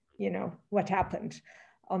 what happened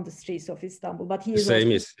on the streets of Istanbul. But he is the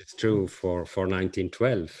same also... is true for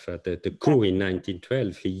 1912. The coup in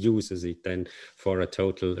 1912, he uses it then for a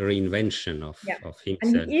total reinvention of himself.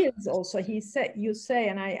 And he is also, you say,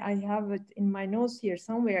 and I have it in my notes here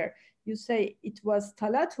somewhere, you say it was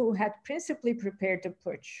Talat who had principally prepared the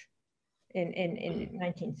putsch in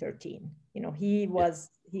 1913. He was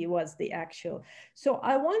the actual. So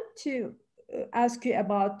I want to ask you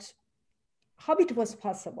about how it was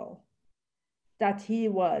possible that he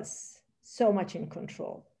was so much in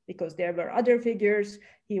control, because there were other figures.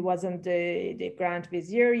 He wasn't the Grand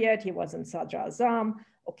Vizier yet. He wasn't Sadr Azam.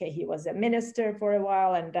 Okay, he was a minister for a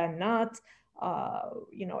while and then not.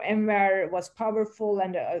 Enver was powerful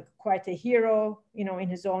and quite a hero, in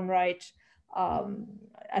his own right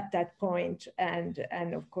at that point. And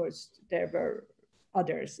of course, there were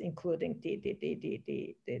others, including the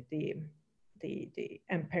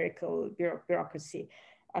empirical bureaucracy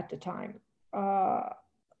at the time.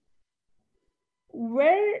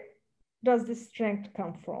 Where does this strength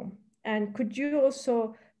come from? And could you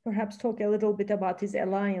also perhaps talk a little bit about his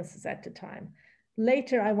alliances at the time?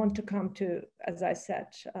 Later, I want to come to, as I said,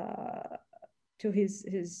 to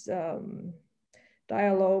his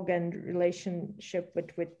dialogue and relationship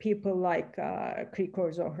with people like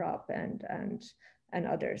Krikor Zohrab and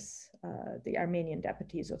others, the Armenian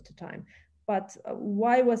deputies of the time. But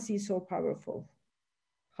why was he so powerful?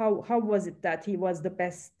 How was it that he was the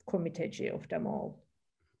best komiteci of them all?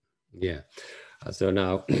 Yeah, so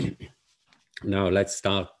now let's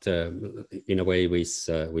start in a way with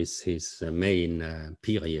his main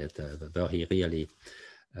period where he really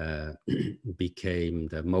became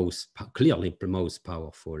clearly the most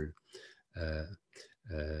powerful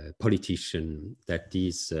politician, that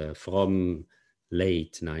is from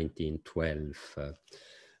late 1912.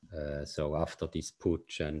 So after this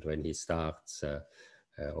putsch, and when he starts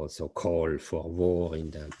also call for war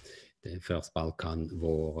in the first Balkan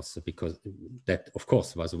wars, because that of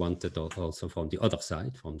course was wanted also from the other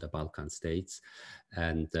side, from the Balkan states,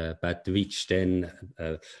 and but which then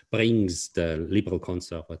brings the liberal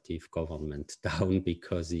conservative government down,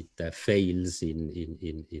 because it fails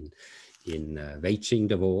in waging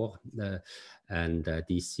the war, and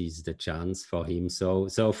this is the chance for him. So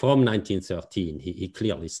from 1913 he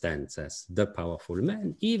clearly stands as the powerful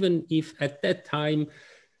man, even if at that time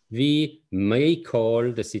we may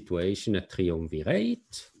call the situation a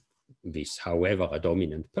triumvirate with, however, a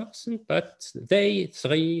dominant person, but they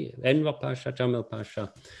three, Enver Pasha, Jamal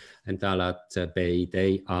Pasha and Talat Bey,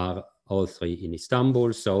 they are all three in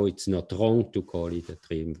Istanbul, so it's not wrong to call it a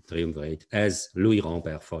triumvirate, as Louis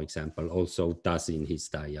Rambert, for example, also does in his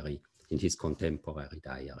diary, in his contemporary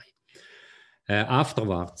diary.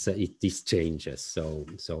 Afterwards, this changes.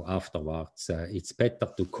 So afterwards, it's better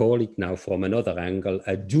to call it now from another angle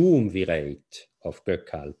a duumvirate of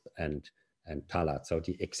Gökalp and Talat. So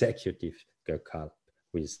the executive Gökalp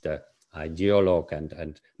with the ideologue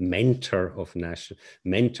and mentor of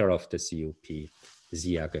the CUP,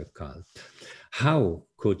 Ziya Gökalp. How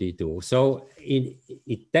could he do? So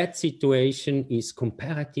that situation is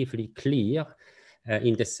comparatively clear,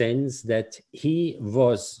 in the sense that he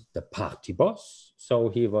was the party boss, so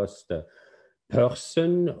he was the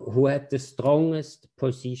person who had the strongest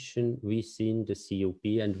position within the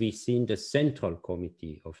CUP and within the central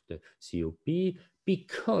committee of the CUP,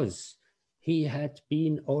 because he had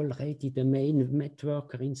been already the main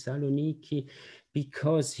networker in Saloniki,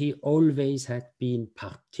 because he always had been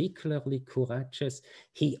particularly courageous.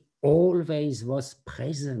 He always was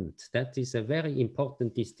present. That is a very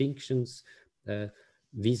important distinction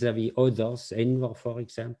vis-a-vis others, Enver, for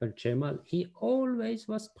example, Jamal. He always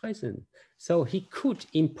was present. So he could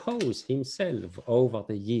impose himself over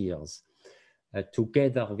the years,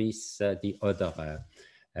 together with the other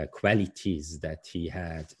qualities that he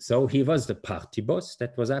had. So he was the party boss,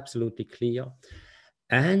 that was absolutely clear.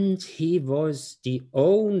 And he was the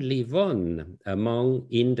only one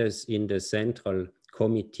in the central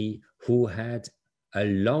committee who had a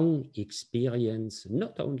long experience,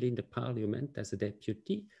 not only in the parliament as a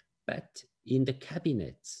deputy, but in the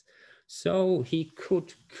cabinets. So he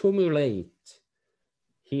could cumulate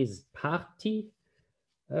his party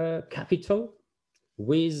capital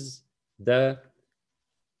with the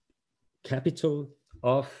capital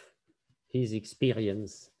of his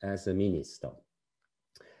experience as a minister.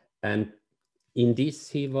 And in this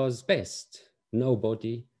he was best.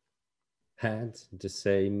 Nobody had the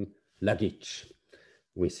same luggage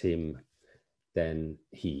with him than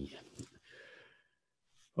he.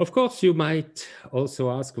 Of course, you might also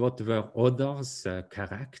ask what were others,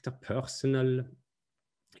 character, personal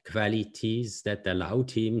qualities that allowed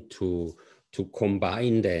him to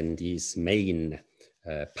combine then these main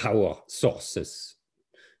power sources,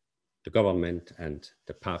 the government and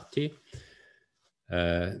the party.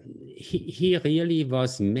 He really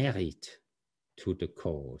was married to the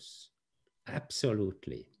cause,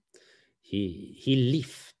 absolutely. He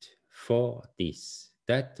lived for this.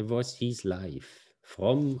 That was his life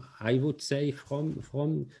from, I would say, from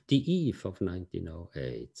the eve of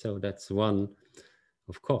 1908. So that's one,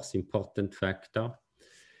 of course, important factor.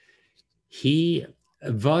 He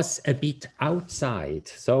was a bit outside,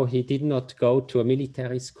 so he did not go to a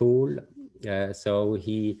military school.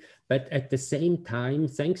 But at the same time,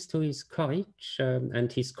 thanks to his courage and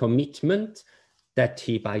his commitment, that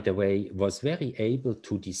he, by the way, was very able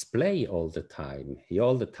to display all the time. He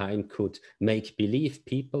all the time could make believe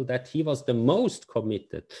people that he was the most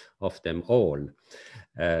committed of them all,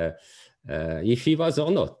 if he was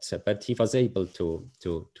or not. But he was able to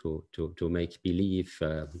make believe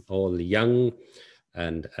all young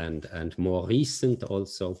and more recent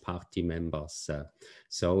also party members.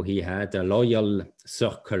 So he had a loyal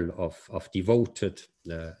circle of devoted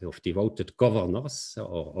governors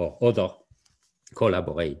or other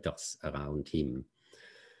collaborators around him.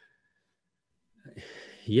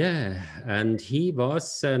 Yeah, and he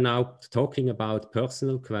was now talking about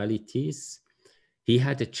personal qualities. He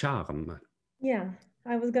had a charm. Yeah,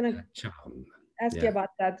 I was going to ask you about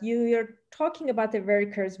that. You're talking about a very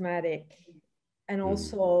charismatic and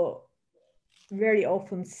also very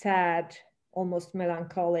often sad, almost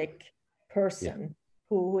melancholic person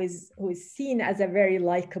who is seen as a very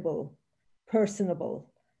likable,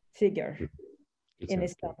 personable figure. Exactly. In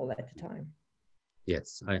Istanbul at the time.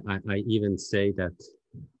 Yes, I even say that,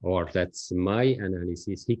 or that's my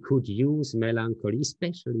analysis, he could use melancholy,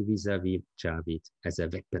 especially vis-a-vis Javid, as a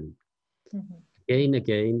weapon.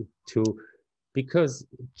 Again, because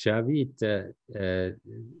Javid,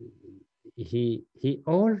 he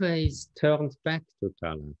always turned back to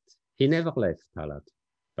Talat. He never left Talat,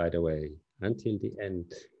 by the way, until the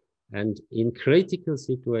end. And in critical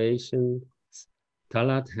situations,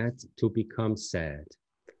 Talat had to become sad,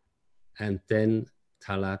 and then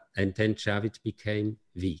Javid became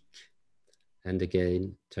weak, and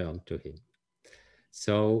again turned to him.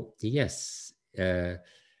 So yes, there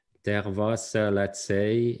was, let's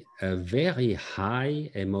say, a very high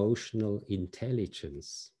emotional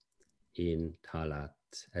intelligence in Talat,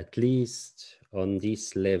 at least on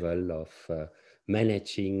this level of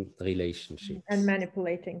managing relationships and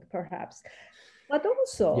manipulating, perhaps, but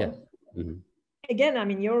also. Again, I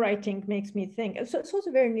mean, your writing makes me think. So it's also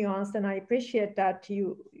very nuanced, and I appreciate that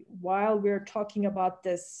while we're talking about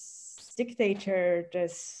this dictator,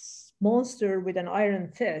 this monster with an iron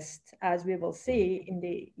fist, as we will see in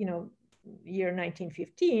the year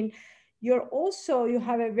 1915, you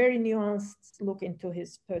have a very nuanced look into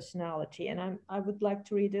his personality, and I would like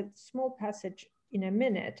to read a small passage in a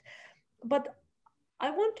minute, but I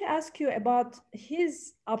want to ask you about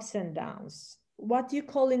his ups and downs. What you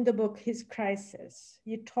call in the book his crisis.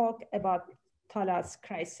 You talk about Talat's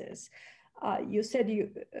crisis. You said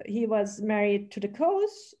he was married to the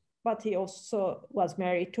cause, but he also was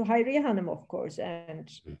married to Hayriye Hanım, of course, and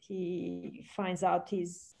he finds out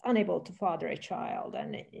he's unable to father a child,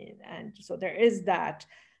 and so there is that,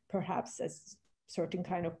 perhaps a certain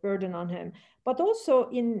kind of burden on him. But also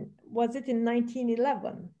was it in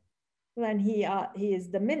 1911 when he is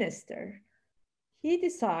the minister, he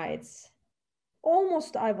decides,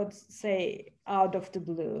 almost, I would say, out of the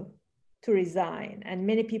blue, to resign. And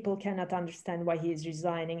many people cannot understand why he is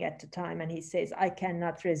resigning at the time. And he says, I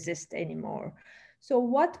cannot resist anymore. So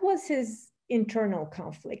what was his internal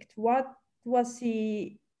conflict? What was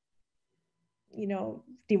he,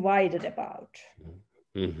 divided about?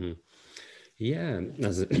 Yeah,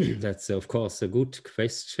 that's of course a good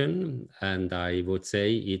question. And I would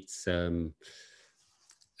say it's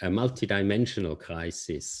a multidimensional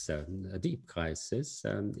crisis, a deep crisis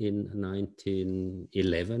in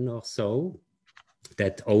 1911 or so,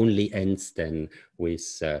 that only ends then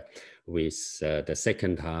with the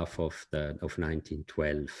second half of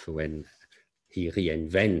 1912, when he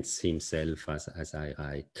reinvents himself, as I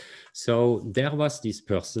write. So there was this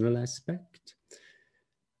personal aspect.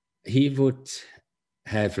 He would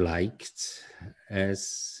have liked,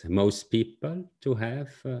 as most people, to have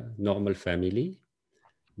a normal family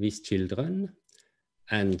with children,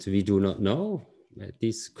 and we do not know.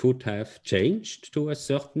 This could have changed to a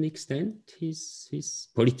certain extent. His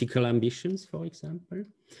political ambitions, for example,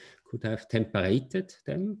 could have temperated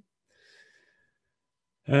them.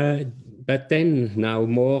 But then now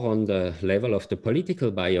more on the level of the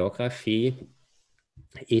political biography,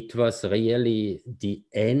 it was really the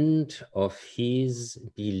end of his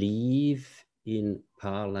belief in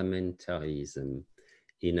parliamentarism,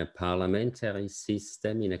 in a parliamentary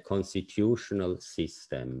system, in a constitutional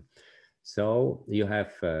system. So you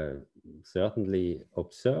have certainly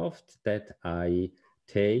observed that I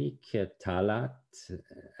take Talat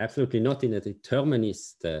absolutely not in a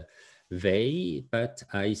determinist way, but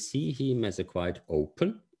I see him as a quite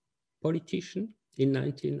open politician in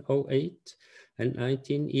 1908 and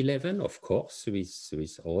 1911, of course,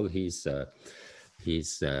 with all his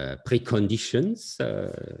preconditions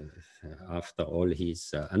after all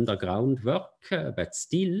his underground work, but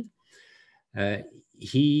still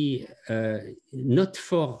he, not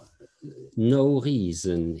for no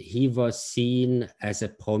reason, he was seen as a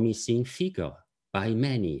promising figure by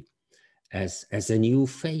many, as a new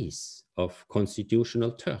face of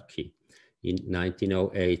constitutional Turkey in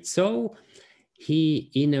 1908. So he,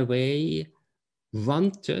 in a way,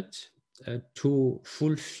 wanted to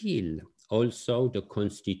fulfill also the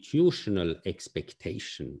constitutional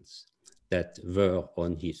expectations that were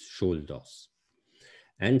on his shoulders.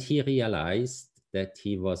 And he realized that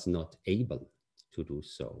he was not able to do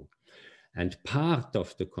so. And part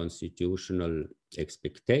of the constitutional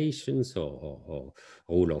expectations or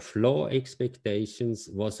rule of law expectations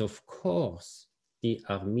was, of course, the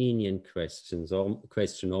Armenian question,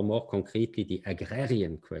 or more concretely, the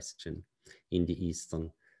agrarian question in the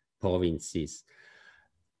eastern provinces.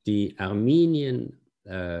 The Armenian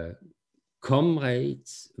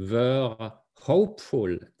comrades were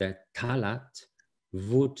hopeful that Talat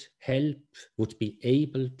would be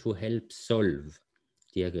able to help solve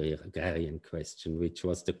the agrarian question, which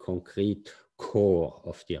was the concrete core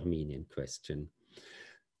of the Armenian question.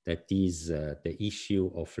 That is the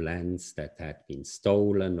issue of lands that had been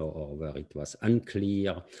stolen or where it was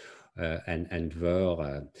unclear, and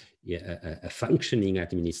where a functioning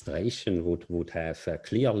administration would have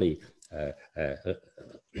clearly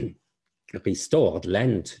restored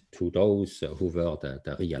land to those who were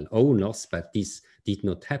the real owners, but this did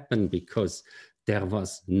not happen because there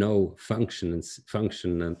was no functioning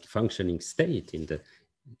state in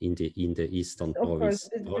the eastern provinces.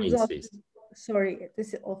 Sorry,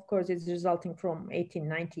 this of course is resulting from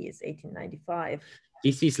 1890s, 1895.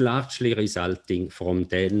 This is largely resulting from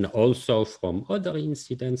then, also from other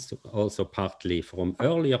incidents, also partly from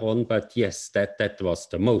earlier on, but yes, that was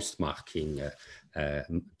the most marking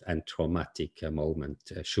and traumatic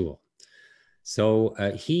moment, sure. So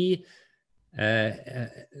he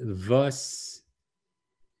was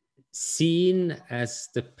seen as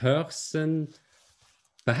the person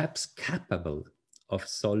perhaps capable of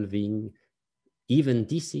solving even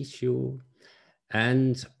this issue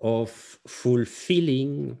and of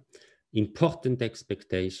fulfilling important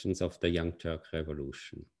expectations of the Young Turk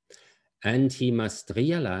Revolution. And he must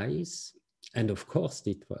realize, and of course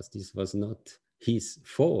this was not his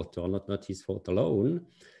fault, or not his fault alone,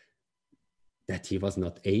 that he was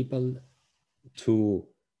not able to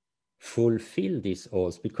fulfill this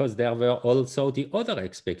oath, because there were also the other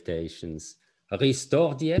expectations: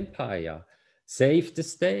 restore the empire, save the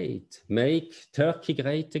state, make Turkey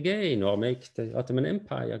great again, or make the Ottoman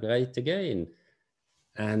Empire great again.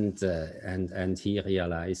 And he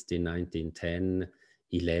realized in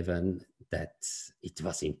 1910-11 that it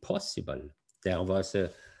was impossible. There was a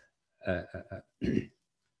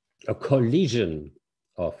collision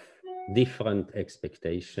of different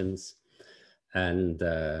expectations, and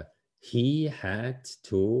he had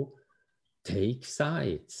to take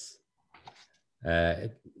sides.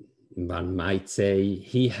 One might say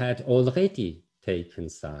he had already taken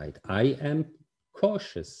side. I am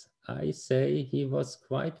cautious. I say he was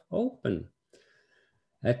quite open,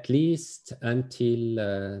 at least until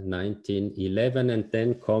 1911, and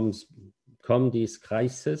then come this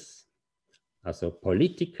crisis, also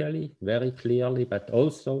politically, very clearly, but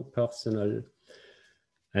also personal.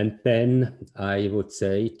 And then I would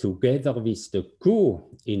say, together with the coup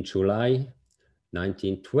in July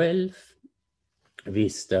 1912,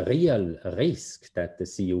 with the real risk that the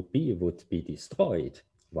CUP would be destroyed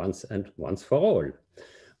once for all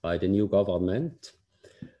by the new government,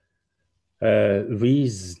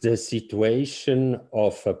 with the situation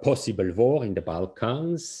of a possible war in the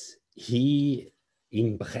Balkans, he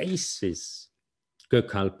embraces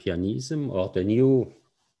Gökalpianism, or the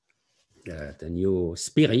new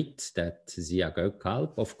spirit that Ziya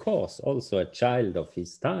Gökalp, of course, also a child of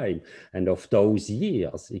his time and of those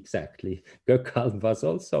years, exactly. Gökalp was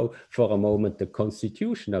also for a moment a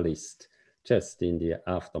constitutionalist, just in the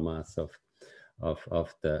aftermath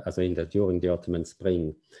during the Ottoman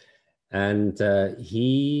Spring. And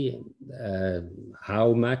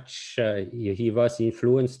how much he was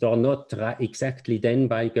influenced or not exactly then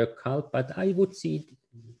by Gökalp, but I would see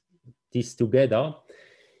this together.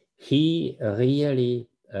 He really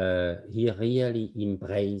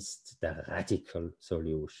embraced the radical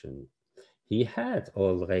solution. He had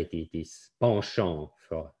already this penchant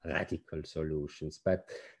for radical solutions, but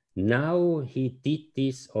now he did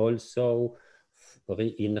this also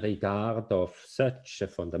in regard of such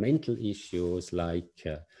fundamental issues like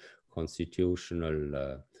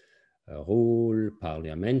constitutional rule,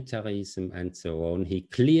 parliamentarism, and so on. He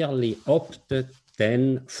clearly opted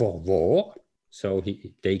then for war. So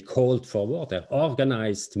they called for war. They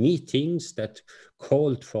organized meetings that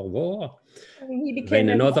called for war. I mean, he became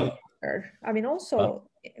another. I mean, also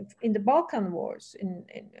in the Balkan Wars in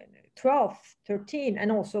 12, 13,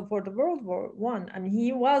 and also for the World War I. I mean,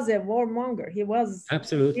 he was a warmonger. He was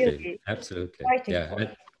absolutely fighting for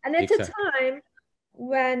it. And at the time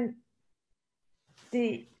when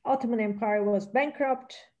the Ottoman Empire was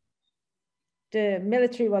bankrupt, the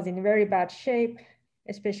military was in very bad shape,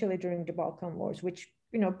 especially during the Balkan Wars, which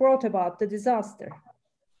brought about the disaster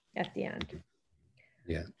at the end.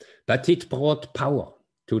 Yeah, but it brought power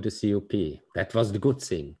to the COP. That was the good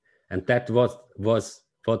thing, and that was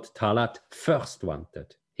what Talat first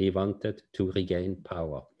wanted. He wanted to regain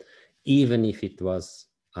power, even if it was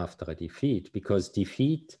after a defeat, because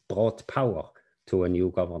defeat brought power to a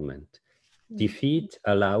new government. Defeat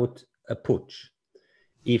allowed a putsch.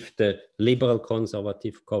 If the liberal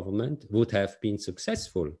conservative government would have been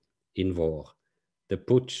successful in war, the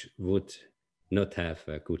putsch would not have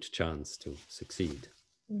a good chance to succeed.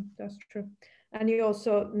 That's true. And you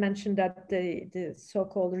also mentioned that the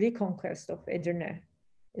so-called reconquest of Edirne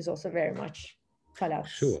is also very much Talat's.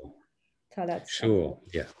 Sure. Talat's. Sure.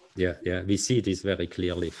 Yeah. We see this very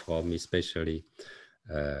clearly from especially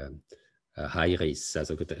Hayri's,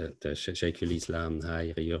 also the Sheikhul Islam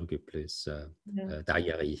Hayri Ürgüplü's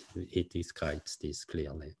diary. It describes this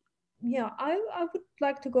clearly. Yeah, I would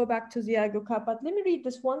like to go back to Ziya Gökalp, but let me read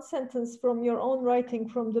this one sentence from your own writing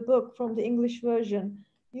from the book, from the English version.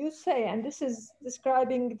 You say, and this is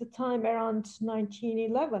describing the time around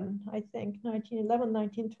 1911, I think, 1911,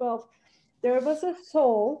 1912, there was a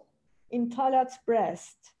soul in Talat's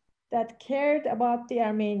breast that cared about the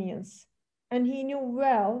Armenians, and he knew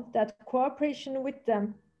well that cooperation with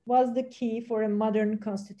them was the key for a modern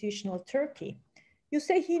constitutional Turkey. You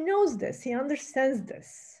say he knows this, he understands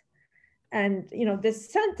this. And,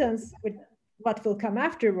 this sentence with what will come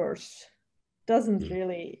afterwards doesn't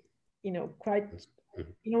really, quite,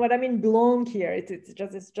 what I mean, belong here.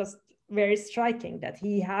 It's just very striking that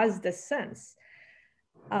he has the sense.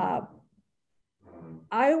 I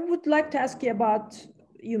would like to ask you about,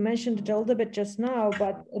 you mentioned it a little bit just now,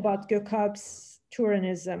 but about Gökalp's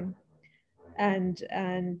Turanism and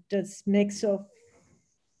this mix of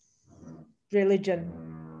religion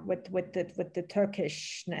with the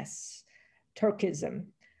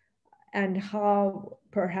Turkism, and how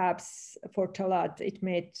perhaps for Talat it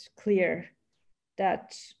made clear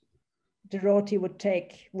that the road he would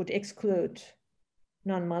take would exclude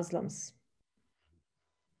non-Muslims.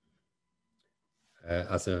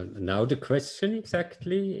 Now the question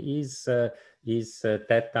exactly is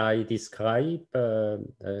that I describe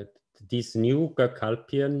this new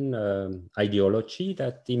Gökalpian ideology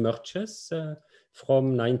that emerges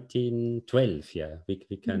from 1912. Yeah,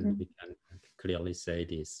 we can clearly say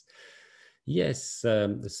this. Yes,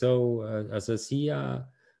 as a Ziya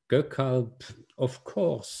Gökalp, of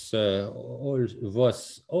course,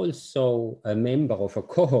 was also a member of a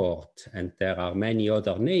cohort, and there are many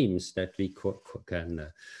other names that we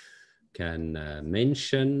can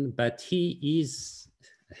mention, but he is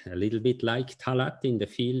a little bit like Talat in the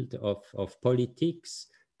field of politics,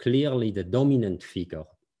 clearly the dominant figure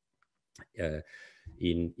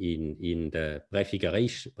in the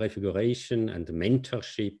prefiguration and the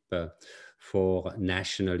mentorship for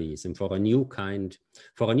nationalism, for a new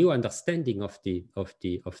understanding of the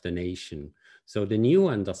nation. So the new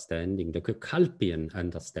understanding, the Gökalpian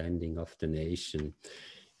understanding of the nation,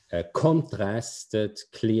 contrasted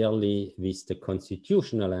clearly with the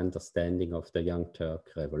constitutional understanding of the Young Turk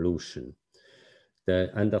Revolution.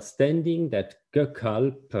 The understanding that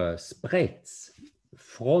Gökalp spreads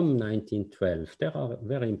from 1912, there are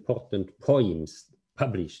very important poems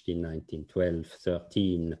published in 1912,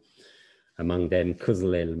 13, among them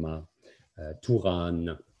Kızıl Elma,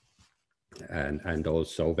 Turan, and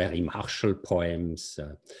also very martial poems,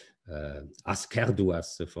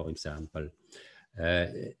 Askerduas, for example.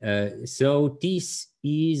 So this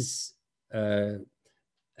is a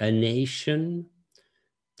a nation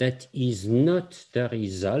that is not the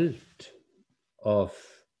result of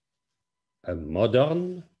a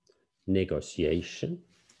modern negotiation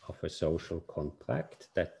of a social contract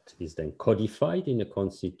that is then codified in a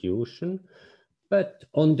constitution, but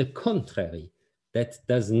on the contrary, that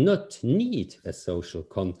does not need a social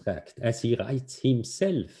contract, as he writes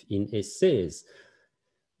himself in essays.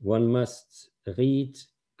 One must read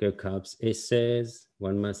Gökalp's essays,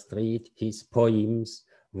 one must read his poems,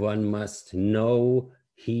 one must know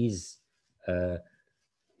his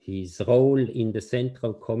role in the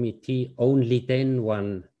Central Committee. Only then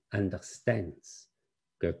one understands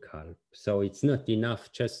Gökalp. So it's not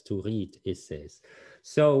enough just to read essays.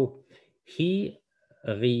 So he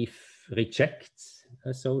rejects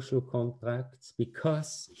a social contract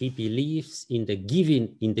because he believes in the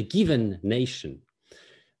given nation,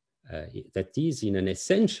 that is, in an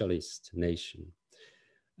essentialist nation.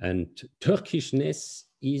 And Turkishness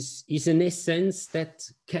is an essence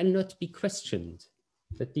that cannot be questioned,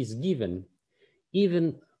 that is given.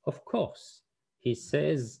 Even, of course, he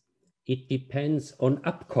says it depends on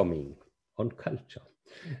upcoming, on culture,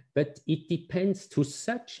 but it depends to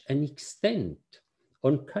such an extent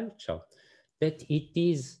on culture that it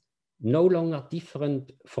is no longer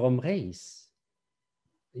different from race.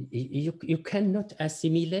 You cannot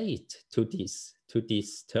assimilate to this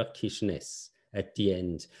Turkishness at the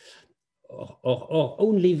end, or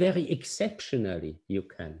only very exceptionally you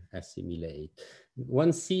can assimilate.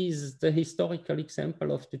 One sees the historical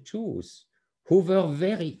example of the Jews, who were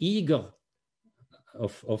very eager,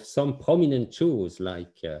 of some prominent Jews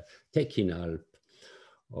like Tekinalp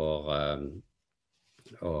or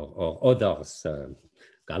others,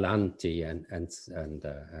 Galanti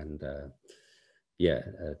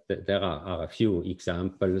there are a few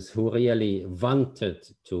examples who really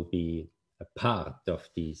wanted to be a part of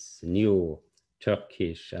this new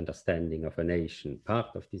Turkish understanding of a nation,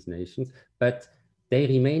 part of these nations, but they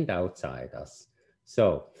remained outsiders.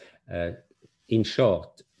 So, in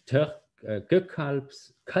short,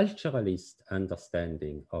 Gökalp's culturalist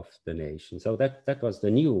understanding of the nation, so that was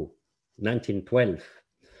the new 1912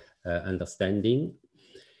 understanding,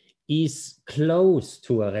 is close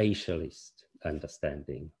to a racialist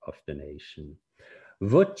understanding of the nation.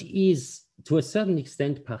 What is, to a certain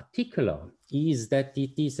extent, particular is that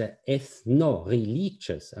it is an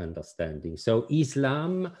ethno-religious understanding. So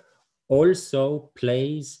Islam also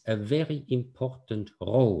plays a very important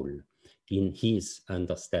role in his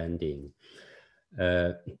understanding.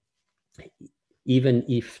 Even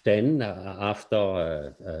if then,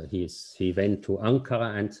 after he went to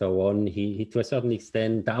Ankara and so on, he to a certain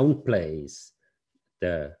extent downplays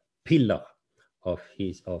the pillar of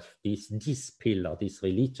this pillar, this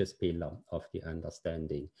religious pillar of the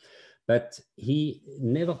understanding. But he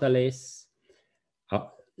nevertheless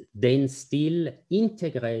then still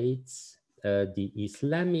integrates the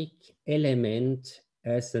Islamic element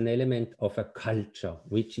as an element of a culture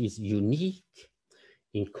which is unique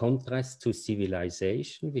in contrast to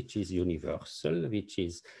civilization, which is universal, which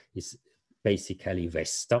is basically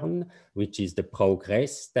Western, which is the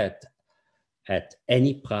progress that at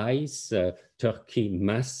any price Turkey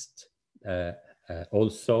must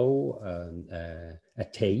also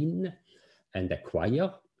attain and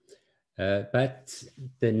acquire. But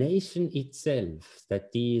the nation itself, that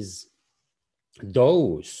is,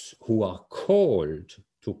 those who are called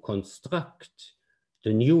to construct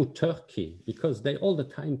the new Turkey, because they all the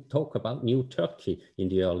time talk about new Turkey in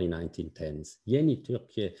the early 1910s. Yeni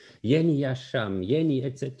Türkiye, yeni yaşam, yeni,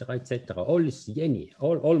 etc., all is yeni,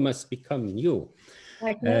 all must become new.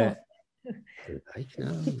 Like now. Like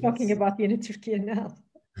now. Keep talking about yeni Türkiye now.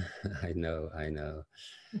 I know.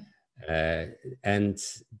 And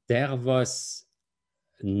there was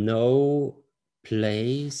no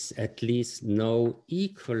place, at least no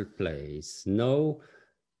equal place, no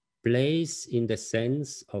place in the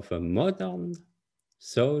sense of a modern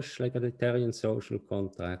egalitarian social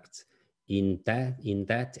contract in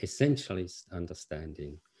that essentialist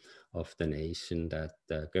understanding of the nation that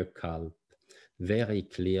Gökalp very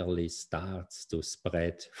clearly starts to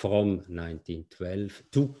spread from 1912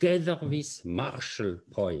 together with martial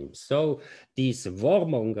poems. So this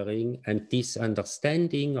warmongering and this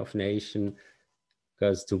understanding of nation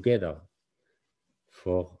goes together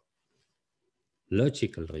for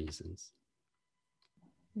logical reasons.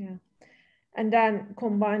 Yeah. And then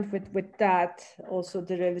combined with that, also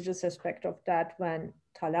the religious aspect of that, when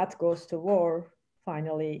Talat goes to war,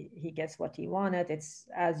 finally he gets what he wanted. It's,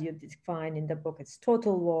 as you define in the book, it's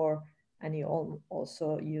total war. And you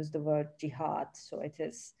also use the word jihad. So it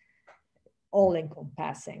is all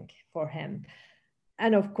encompassing for him.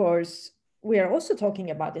 And of course, we are also talking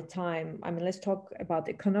about the time. I mean, let's talk about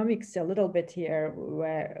economics a little bit here,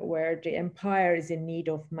 where the empire is in need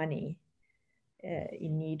of money,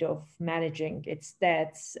 in need of managing its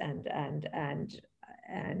debts, and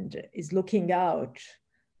is looking out.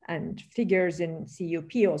 And figures in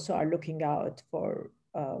CUP also are looking out for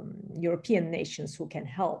European nations who can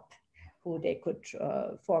help, who they could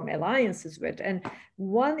form alliances with. And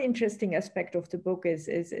one interesting aspect of the book is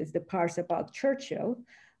the parts about Churchill.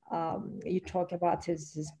 You talk about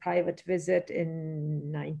his private visit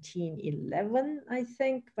in 1911, I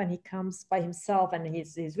think, when he comes by himself, and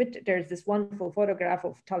he's with, there's this wonderful photograph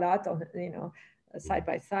of Talat on, side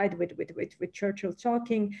by side with Churchill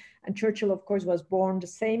talking. And Churchill, of course, was born the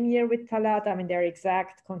same year with Talat. I mean, they're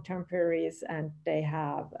exact contemporaries, and they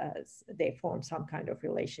form some kind of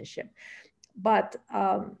relationship. But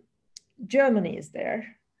Germany is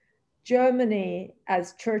there. Germany,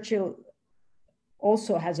 as Churchill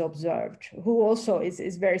also has observed, who also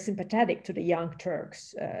is very sympathetic to the Young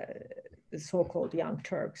Turks, the so-called Young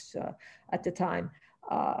Turks at the time.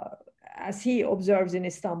 As he observes in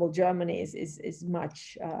Istanbul, Germany is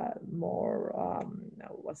much more,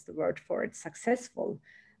 what's the word for it, successful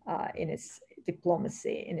in its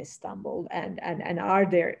diplomacy in Istanbul, and are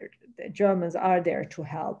there, the Germans are there to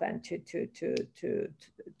help and to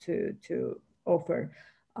offer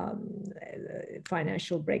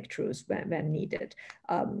financial breakthroughs when needed.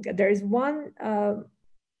 There is one,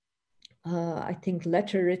 I think,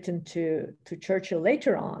 letter written to Churchill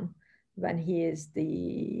later on, when he is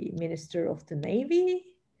the Minister of the Navy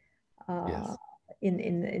yes.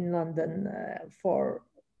 in London for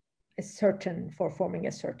forming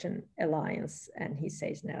a certain alliance, and he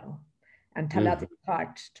says no. And Talat is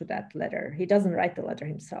part to that letter. He doesn't write the letter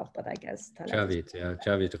himself, but I guess Talat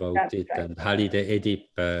Javid wrote it, right. And Halide Edip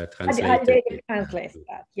translated it. Translates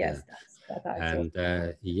that, yes.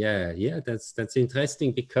 Yeah. And that's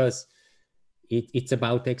interesting, because it's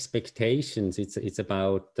about expectations. It's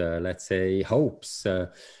about, let's say, hopes.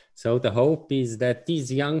 So the hope is that these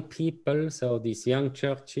young people, so this young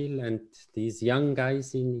Churchill and these young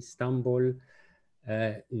guys in Istanbul,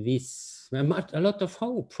 with a lot of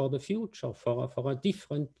hope for the future, for a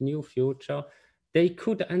different new future, they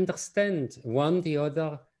could understand one the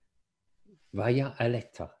other via a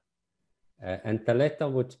letter. And the letter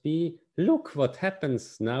would be, look what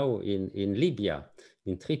happens now in Libya,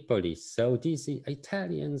 in Tripoli. So these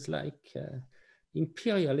Italians, like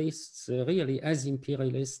imperialists, really as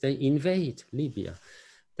imperialists, they invade Libya.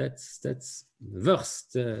 That's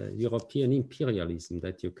worst European imperialism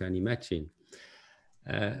that you can imagine.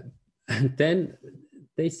 And then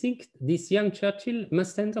they think this young Churchill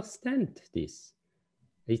must understand this.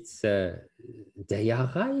 It's they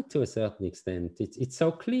are right to a certain extent. It's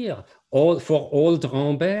so clear. For old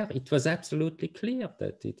Rambert, it was absolutely clear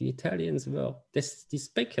that the Italians were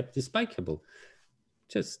despicable.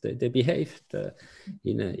 Just they behaved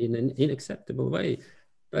in an unacceptable way.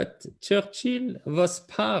 But Churchill was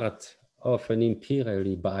part of an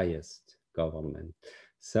imperially biased government.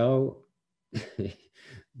 So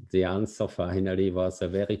the answer finally was a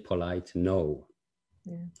very polite no.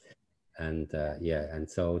 Yeah. And and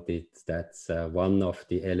so that's one of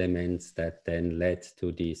the elements that then led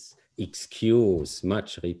to this excuse,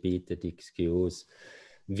 much repeated excuse.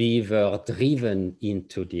 We were driven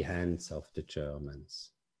into the hands of the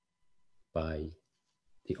Germans by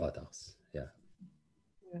the others. Yeah.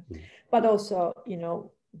 But also,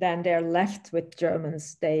 then they're left with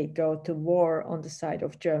Germans. They go to war on the side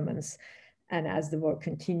of Germans. And as the war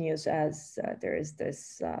continues, as there is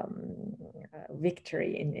this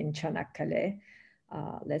victory in Çanakkale,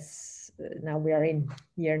 now we are in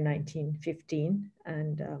year 1915,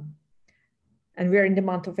 and we're in the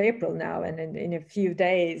month of April now, and in a few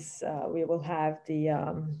days we will have the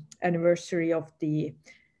anniversary of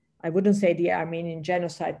I wouldn't say the Armenian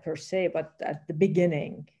genocide per se, but at the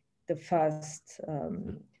beginning, the first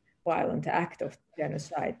violent act of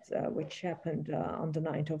genocide, which happened on the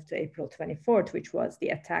 9th of April 24th, which was the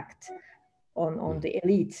attack on the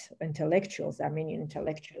elite intellectuals, Armenian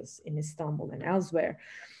intellectuals in Istanbul and elsewhere.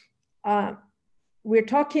 We're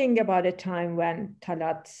talking about a time when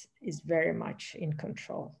Talat is very much in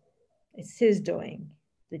control. It's his doing.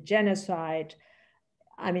 The genocide,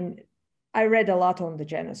 I mean, I read a lot on the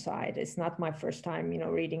genocide. It's not my first time,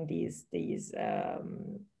 reading these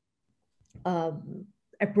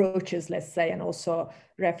approaches, let's say, and also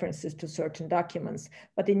references to certain documents.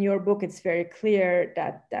 But in your book, it's very clear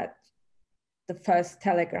that the first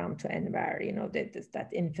telegram to Enver,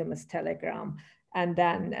 that infamous telegram, and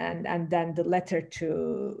then the letter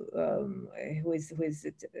to who is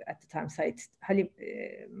at the time Said Halim,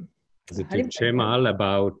 to Cemal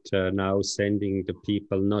about now sending the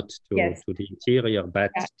people not to the interior,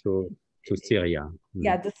 but to Syria.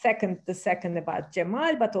 Yeah, the second about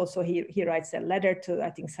Cemal, but also he writes a letter to, I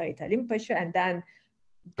think, Talaat Pasha, and then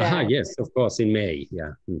yes, of course, in May.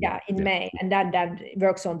 In May, and then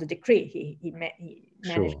works on the decree. He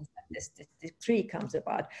manages that this decree comes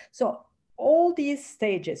about. So all these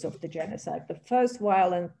stages of the genocide, the first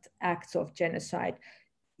violent acts of genocide,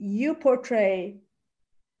 you portray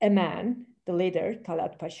a man, the leader,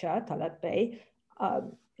 Talat Pasha, Talat Bey,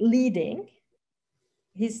 leading.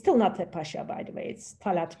 He's still not a Pasha, by the way, it's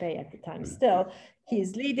Talat Bey at the time still.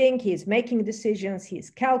 He's leading, he's making decisions, he's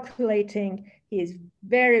calculating, he is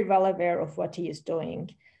very well aware of what he is doing.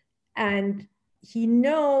 And he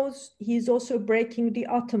knows he's also breaking the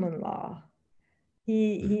Ottoman law.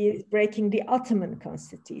 He is breaking the Ottoman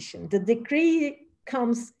constitution. The decree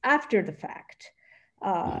comes after the fact.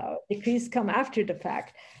 Decrees come after the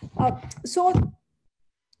fact. So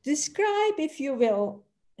describe, if you will,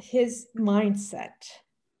 his mindset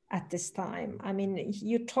at this time. I mean,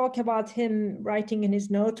 you talk about him writing in his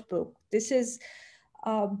notebook. This is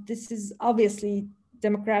obviously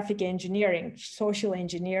demographic engineering, social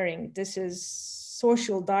engineering. This is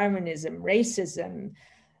social Darwinism, racism.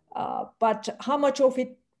 But how much of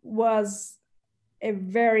it was a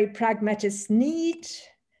very pragmatic need,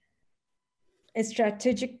 a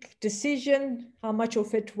strategic decision? How much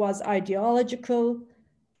of it was ideological?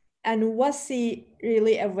 And was he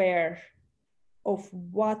really aware of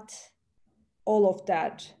what all of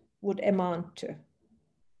that would amount to?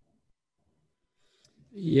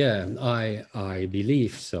 Yeah, I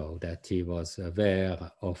believe so, that he was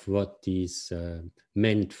aware of what this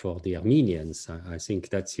meant for the Armenians. I think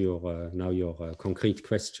that's your concrete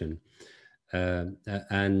question.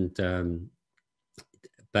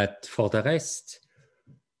 But for the rest,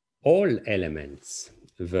 all elements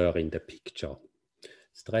were in the picture.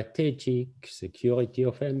 Strategic, security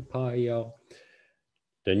of empire,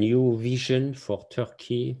 the new vision for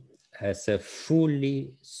Turkey as a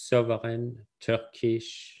fully sovereign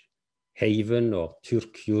Turkish haven or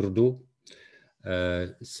Türk yurdu.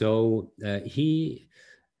 So he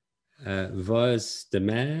was the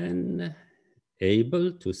man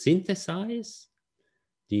able to synthesize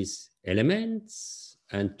these elements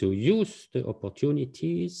and to use the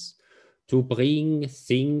opportunities to bring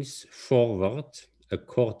things forward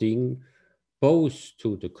according both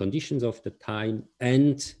to the conditions of the time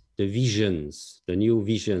and the visions, the new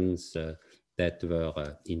visions that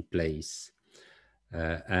were in place.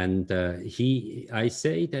 I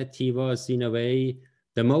say that he was in a way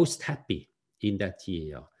the most happy in that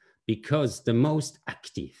year, because the most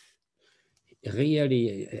active,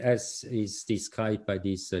 really, as is described by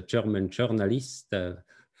this German journalist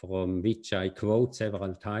from which I quote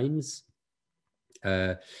several times,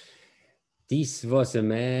 this was a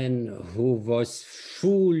man who was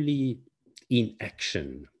fully in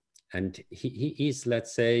action. And he is,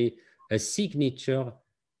 let's say, a signature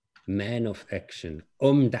man of action,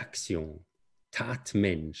 Homme d'action,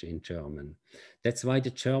 Tatmensch in German. That's why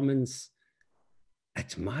the Germans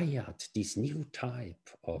admired this new type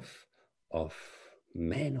of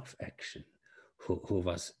man of action who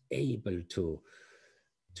was able to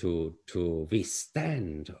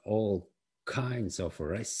withstand all kinds of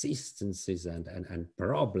resistances and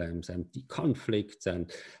problems and conflicts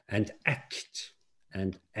and act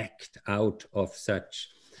out of such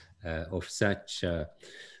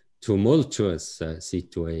tumultuous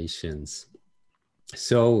situations.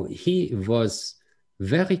 So he was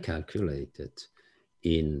very calculated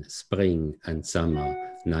in spring and summer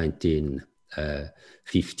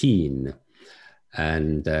 1915,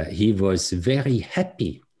 and he was very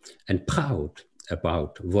happy and proud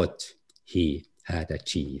about what he had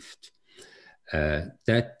achieved.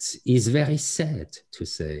 That is very sad to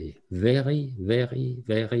say, very, very,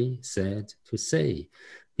 very sad to say,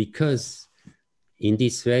 because in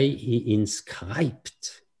this way he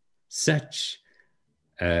inscribed such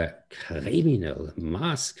a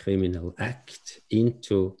mass criminal act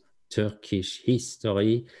into Turkish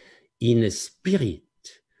history in a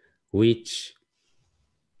spirit which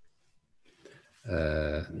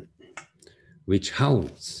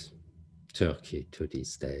haunts Turkey to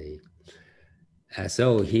this day.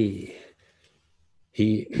 So he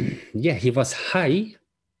was high,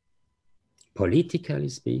 politically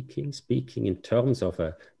speaking in terms of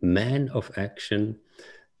a man of action,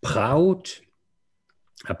 proud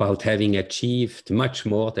about having achieved much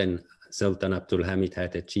more than Sultan Abdulhamid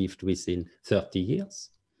had achieved within 30 years.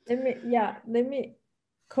 Let me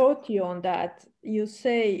quote you on that. You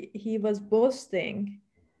say he was boasting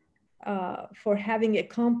for having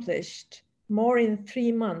accomplished more in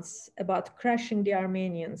 3 months about crushing the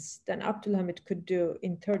Armenians than Abdülhamit could do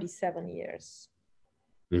in 37 years.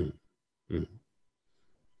 Mm. Mm.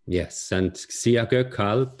 Yes, and Zia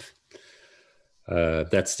Gökalp,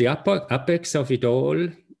 that's the apex of it all,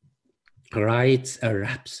 writes a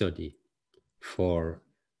rhapsody for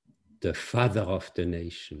the father of the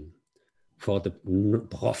nation, for the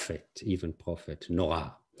prophet, even prophet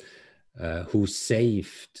Noah, who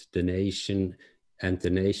saved the nation, and the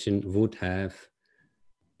nation would have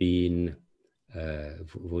been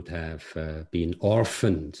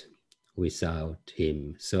orphaned without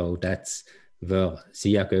him. So that's where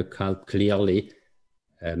Zia Gökalp clearly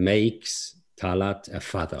makes Talat a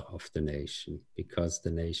father of the nation, because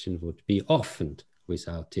the nation would be orphaned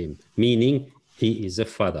without him, meaning he is a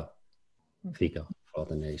father figure for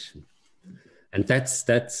the nation. And that's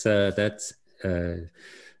a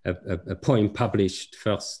poem published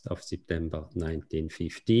 1st of September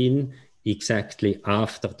 1915, exactly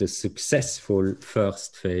after the successful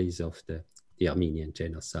first phase of the Armenian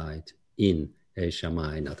genocide in Asia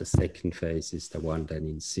Minor. The second phase is the one then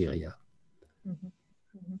in Syria. Mm-hmm.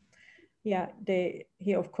 Mm-hmm. Yeah,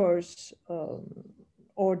 he of course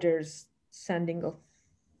orders sending of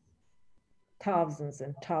thousands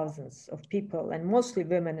and thousands of people, and mostly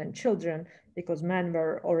women and children, because men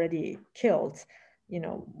were already killed.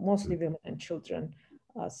 Mostly women and children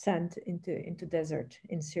sent into desert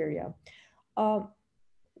in Syria.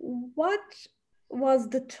 What was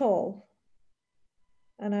the toll?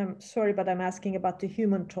 And I'm sorry, but I'm asking about the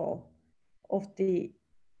human toll of the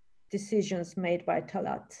decisions made by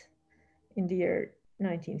Talat in the year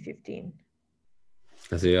 1915.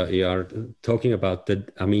 So you are talking about the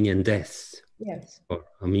Armenian deaths. Yes. Or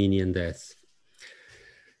Armenian deaths.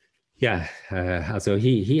 Yeah, so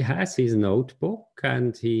he has his notebook,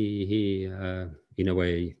 and he in a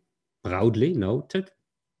way proudly noted,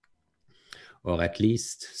 or at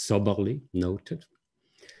least soberly noted,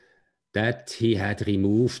 that he had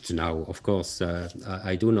removed now, of course,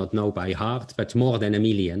 I do not know by heart, but more than 1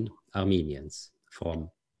 million Armenians from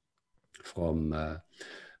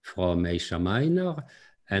Asia Minor,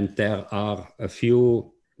 and there are a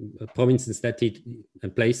few provinces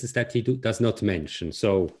and places that he does not mention.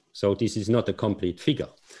 So this is not a complete figure,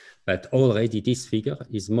 but already this figure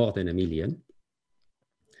is more than 1 million.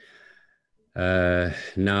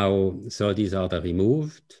 Now, so these are the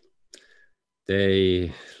removed.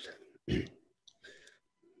 They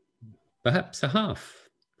perhaps a half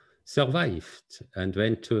survived and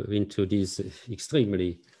went into these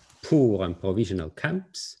extremely poor and provisional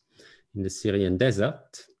camps in the Syrian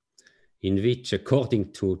desert, in which,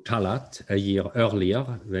 according to Talat, a year earlier,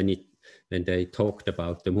 when they talked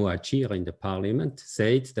about the Muhajir in the parliament,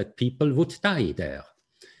 said that people would die there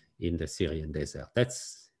in the Syrian desert.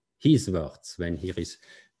 That's his words when he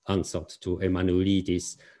answered to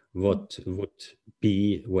Emanuelidis what would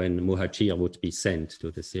be when Muhajir would be sent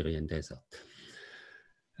to the Syrian desert.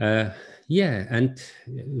 Yeah, and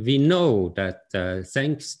we know that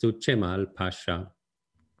thanks to Cemal Pasha,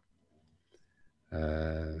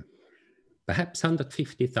 perhaps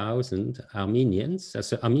 150,000 Armenians,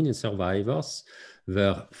 Armenian survivors,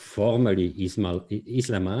 were formally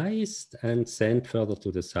Islamized and sent further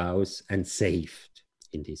to the south and saved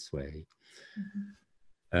in this way.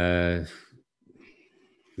 Mm-hmm.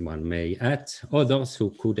 One may add others who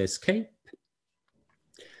could escape.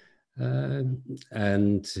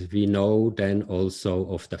 And we know then also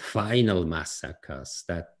of the final massacres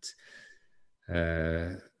that,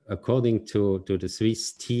 according to the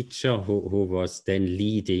Swiss teacher who was then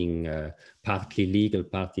leading partly legal,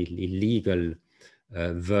 partly illegal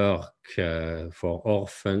work for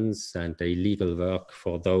orphans and illegal work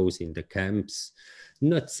for those in the camps,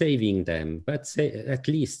 not saving them, but at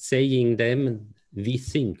least saying them, we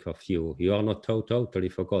think of you, you are not totally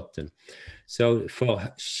forgotten. So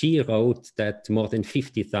she wrote that more than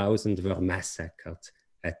 50,000 were massacred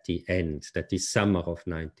at the end, that is summer of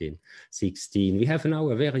 1916. We have now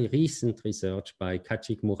a very recent research by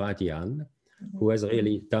Kachik Muradian, who has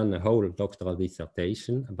really done a whole doctoral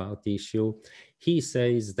dissertation about the issue. He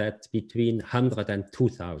says that between 100 and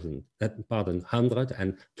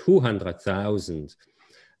 200,000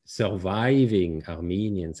 surviving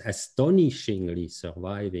Armenians, astonishingly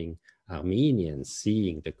surviving Armenians,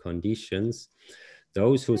 seeing the conditions,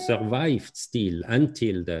 those who survived still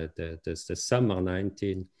until the summer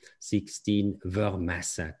 1916 were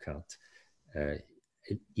massacred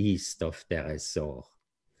east of Deir ez-Zor.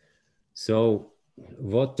 So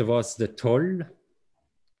what was the toll?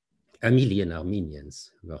 1 million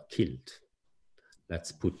Armenians were killed.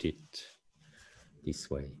 Let's put it this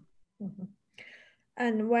way. Mm-hmm.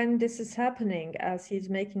 And when this is happening, as he's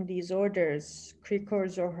making these orders, Krikor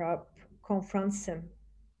Zohrab confronts him,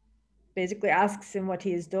 basically asks him what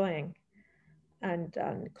he is doing, and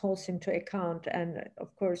calls him to account. And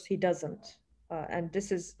of course, he doesn't. And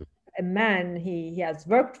this is a man he has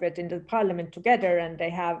worked with in the parliament together, and they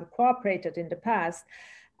have cooperated in the past.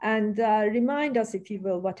 And remind us, if you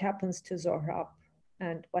will, what happens to Zohrab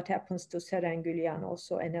and what happens to Seren Gülyan,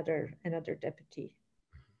 also another deputy,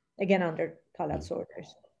 again under Talat's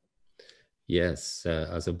orders. Yes,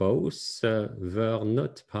 also both were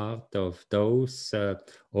not part of those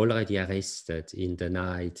already arrested in the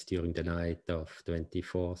night, during the night of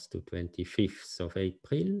 24th to 25th of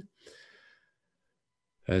April.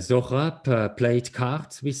 Zohrab played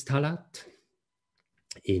cards with Talat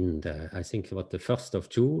in the, I think it was the 1st of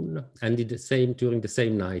June, and during the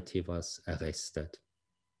same night he was arrested.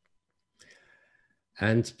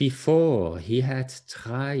 And before, he had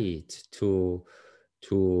tried to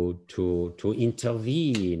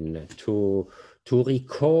intervene, to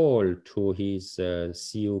recall to his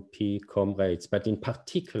CUP comrades, but in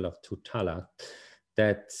particular to Talat,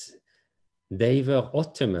 that they were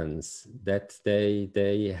Ottomans, that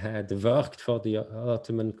they had worked for the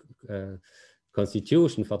Ottoman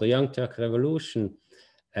constitution, for the Young Turk Revolution,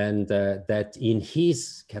 and that in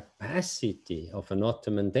his capacity of an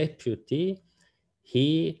Ottoman deputy,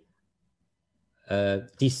 he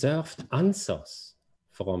deserved answers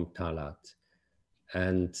from Talat.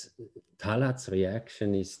 And Talat's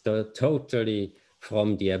reaction is totally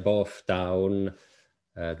from the above down,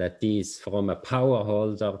 that is from a power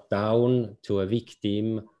holder down to a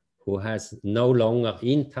victim who has no longer,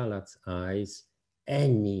 in Talat's eyes,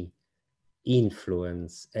 any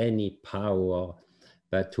influence, any power,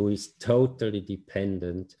 but who is totally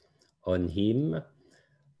dependent on him.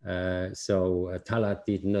 So Talat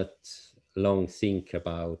did not long think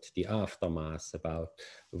about the aftermath, about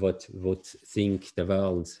what would think the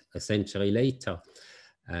world a century later,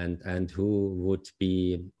 and who would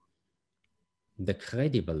be the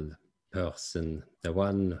credible person, the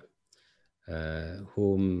one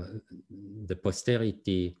whom the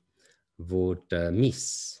posterity would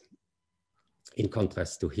miss in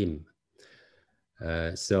contrast to him.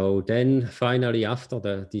 So then finally, after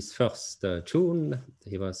this 1st June,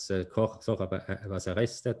 he was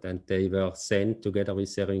arrested, and they were sent together with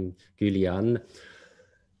Seren Gülyan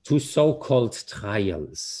to so-called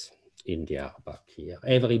trials in Diyarbakir.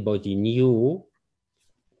 Everybody knew,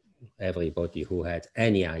 everybody who had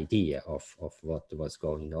any idea of what was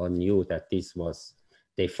going on knew that this was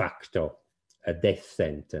de facto a death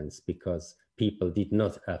sentence, because people did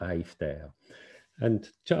not arrive there. And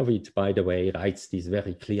Javid, by the way, writes this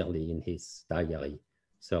very clearly in his diary.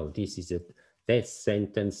 So this is a death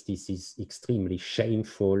sentence. This is extremely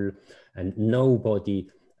shameful, and nobody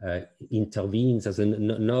intervenes. As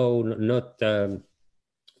not the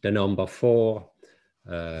number 4,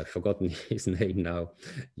 forgotten his name now.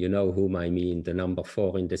 You know whom I mean, the number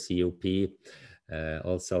 4 in the CUP,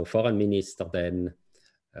 also foreign minister then,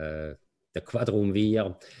 the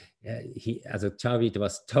Quadrumvir. Javid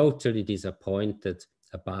was totally disappointed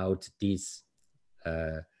about these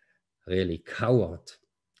really coward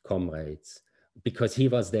comrades, because he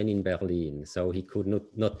was then in Berlin, so he could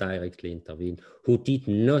not directly intervene, who did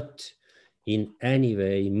not in any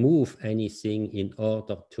way move anything in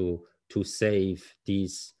order to save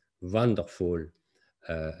this wonderful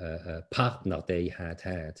partner they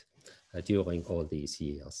had during all these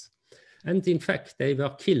years. And in fact, they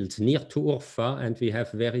were killed near to Urfa, and we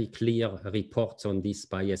have very clear reports on this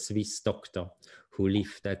by a Swiss doctor who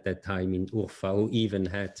lived at that time in Urfa, who even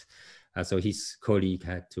had, so his colleague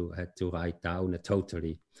had to write down a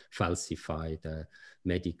totally falsified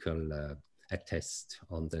medical attest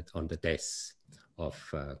on the death of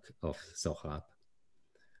Zohrab.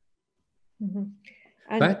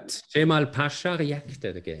 Mm-hmm. But Cemal Pasha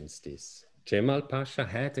reacted against this. Cemal Pasha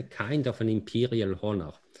had a kind of an imperial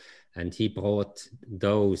honor. And he brought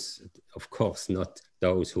those, of course, not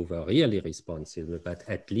those who were really responsible, but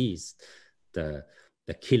at least the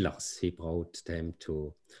killers, he brought them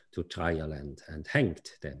to trial and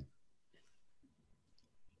hanged them.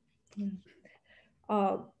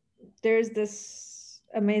 Yeah. There's this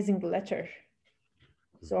amazing letter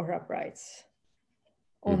Zohrab writes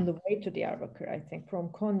on the way to Diyarbakir, I think, from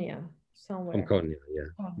Konya, somewhere. From Konya, yeah.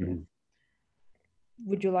 Konya. Mm-hmm.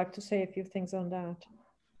 Would you like to say a few things on that?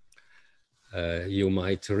 You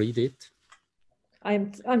might read it.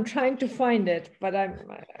 I'm trying to find it, but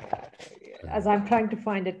as I'm trying to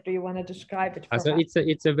find it, do you want to describe it? So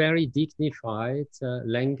it's a very dignified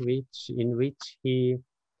language in which he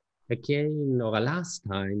again, or a last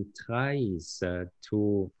time, tries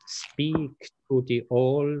to speak to the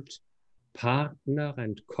old partner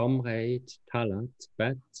and comrade Talat,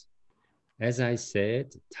 but as I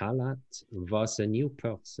said, Talat was a new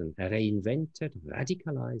person, a reinvented,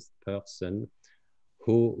 radicalized person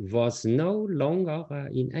who was no longer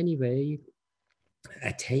in any way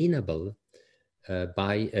attainable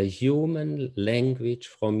by a human language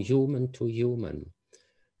from human to human.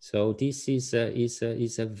 So this is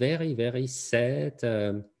a very, very sad,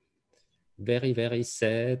 very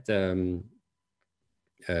sad,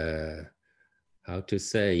 how to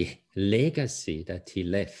say, legacy that he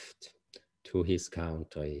left to his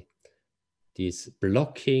country. This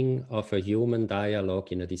blocking of a human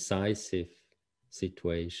dialogue in a decisive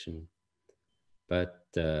situation, but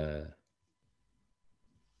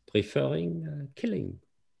preferring killing.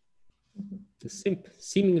 The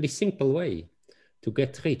seemingly simple way to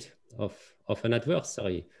get rid of an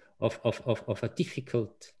adversary, of a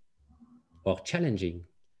difficult or challenging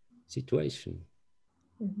situation,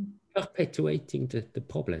 perpetuating the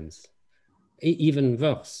problems, even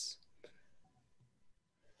worse,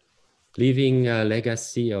 leaving a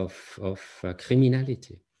legacy of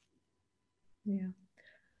criminality. Yeah.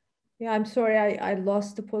 Yeah, I'm sorry, I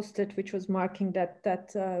lost the post-it which was marking that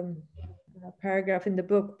paragraph in the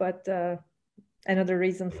book, but another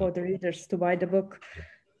reason for the readers to buy the book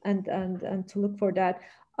and to look for that.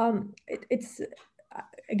 It's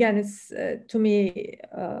again, it's to me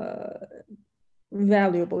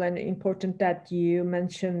valuable and important that you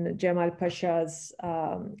mention Cemal Pasha's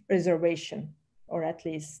reservation, or at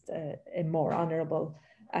least a more honorable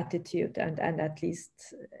attitude and at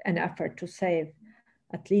least an effort to save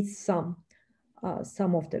at least some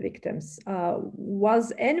of the victims.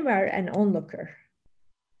 Was Enver an onlooker?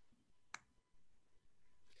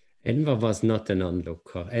 Enver was not an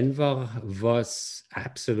onlooker. Enver was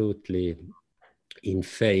absolutely in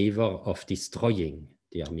favor of destroying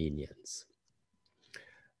the Armenians.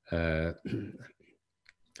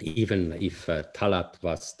 Even if Talat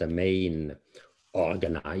was the main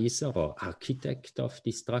organizer or architect of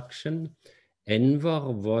destruction,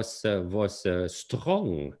 Enver was a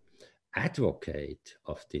strong advocate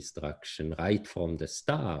of destruction right from the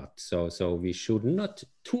start. So we should not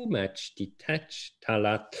too much detach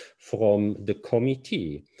Talat from the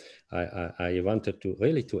committee. I wanted to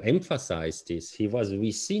really to emphasize this. He was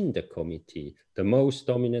within the committee, the most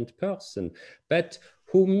dominant person, but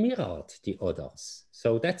who mirrored the others.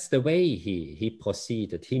 So that's the way he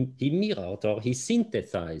proceeded. He mirrored, or he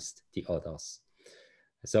synthesized the others.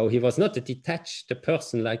 So he was not a detached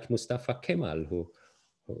person like Mustafa Kemal, who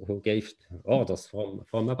gave orders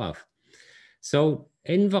from above. So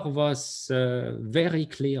Enver was very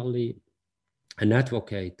clearly an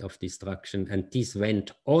advocate of destruction, and this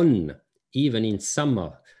went on even in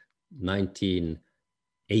summer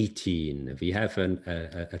 1918. We have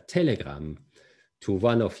a telegram to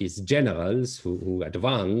one of his generals who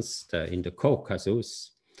advanced in the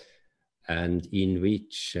Caucasus, and in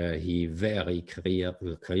which he very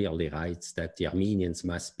clearly writes that the Armenians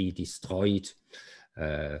must be destroyed,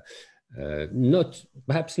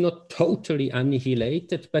 perhaps not totally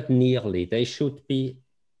annihilated, but nearly. They should be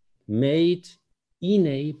made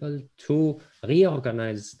enabled to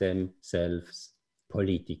reorganize themselves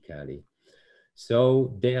politically.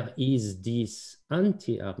 So there is this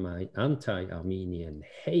anti-Armenian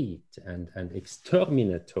hate and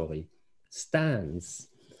exterminatory stance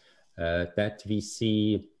that we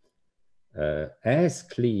see as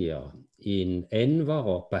clear in Enver,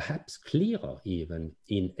 or perhaps clearer even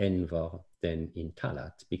in Enver than in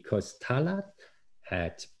Talat, because Talat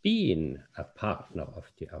had been a partner of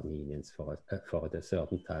the Armenians for the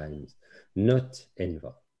certain times, not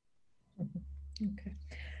Enver. Okay.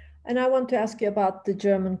 And I want to ask you about the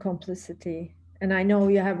German complicity. And I know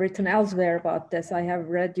you have written elsewhere about this. I have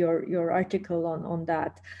read your article on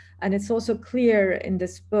that. And it's also clear in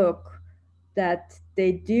this book that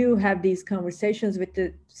they do have these conversations with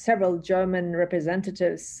the several German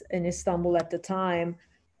representatives in Istanbul at the time.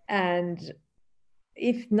 And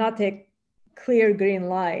if not a clear green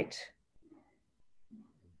light,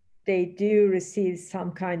 they do receive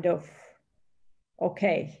some kind of,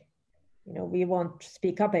 okay, you know, we won't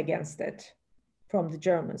speak up against it from the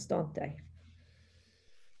Germans, don't they?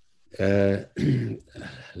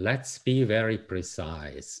 Let's be very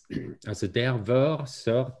precise. Also, there were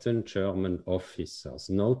certain German officers,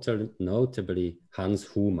 notably Hans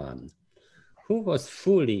Humann, who was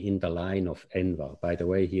fully in the line of Enver. By the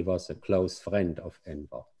way, he was a close friend of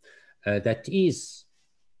Enver. That is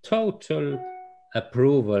total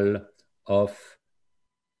approval of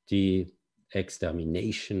the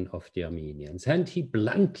extermination of the Armenians. And he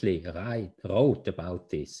bluntly wrote about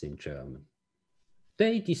this in German.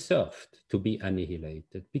 They deserved to be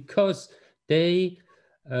annihilated because they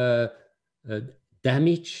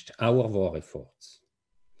damaged our war efforts.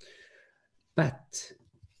 But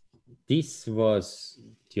this was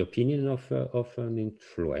the opinion of an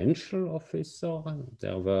influential officer.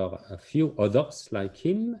 There were a few others like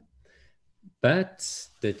him, but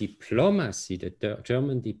the diplomacy, the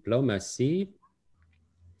German diplomacy,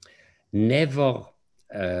 never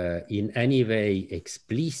in any way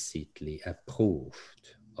explicitly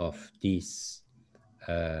approved of this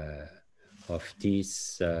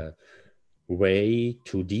way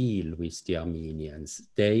to deal with the Armenians.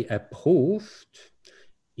 They approved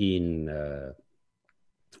in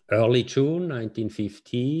early June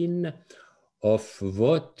 1915 of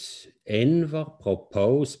what Enver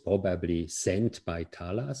proposed, probably sent by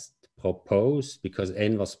Talat, proposed, because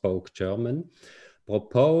Enver spoke German,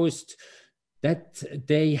 proposed that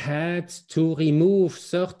they had to remove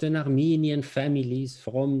certain Armenian families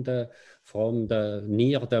from the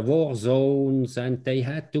near the war zones, and they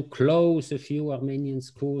had to close a few Armenian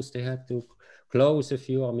schools, they had to close a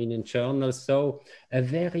few Armenian journals. So a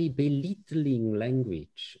very belittling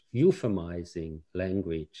language, euphemizing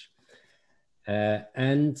language.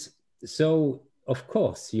 And so, of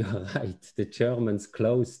course, you're right, the Germans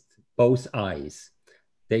closed both eyes.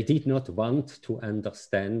 They did not want to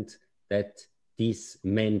understand that this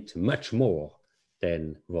meant much more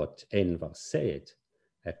than what Enver said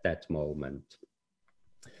at that moment.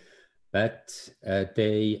 But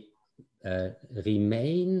they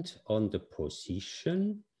remained on the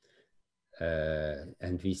position,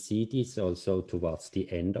 and we see this also towards the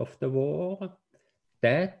end of the war,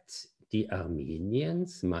 that the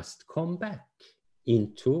Armenians must come back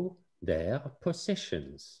into their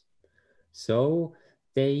possessions. So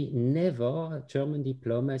they never, German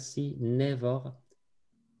diplomacy never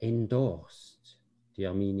endorsed the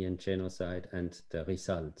Armenian genocide and the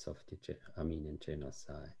results of the Armenian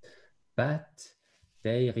genocide, but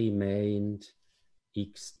they remained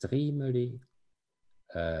extremely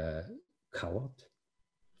coward,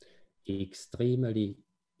 extremely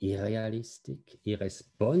irrealistic,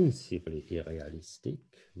 irresponsibly irrealistic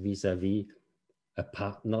vis-à-vis a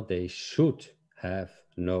partner they should have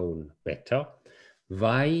known better.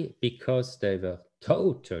 Why? Because they were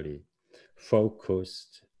totally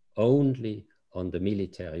focused only on the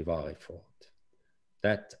military war effort.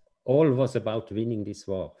 That all was about winning this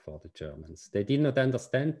war for the Germans. They did not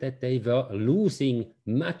understand that they were losing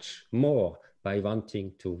much more by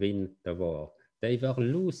wanting to win the war. They were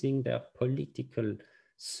losing their political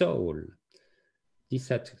soul. This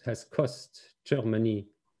has cost Germany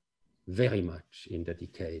very much in the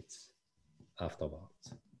decades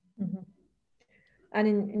afterwards. Mm-hmm. And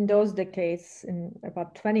in those decades, in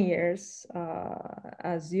about 20 years,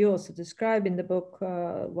 as you also describe in the book,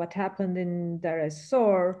 what happened in Dar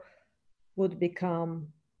es-Zor would become,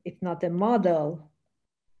 if not a model,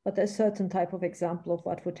 but a certain type of example of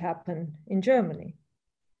what would happen in Germany.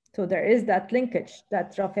 So there is that linkage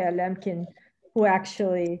that Raphael Lemkin, who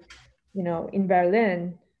actually, you know, in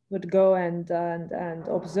Berlin, would go and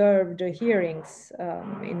observe the hearings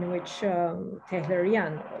in which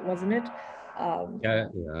Tehlerian, wasn't it? Yeah.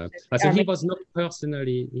 So he was not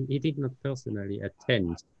personally, he did not personally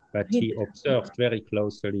attend, but he observed very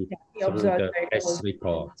closely through the press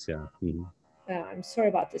reports. Yeah. Mm. I'm sorry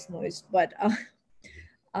about this noise, but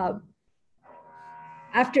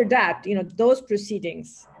after that, you know, those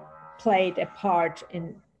proceedings played a part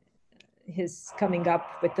in his coming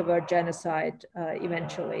up with the word genocide.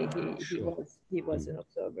 Eventually, he was an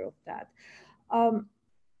observer of that.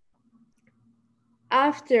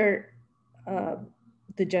 After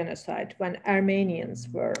the genocide, when Armenians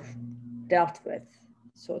were dealt with,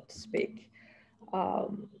 so to speak,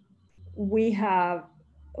 we have,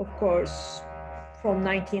 of course, from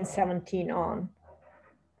 1917 on,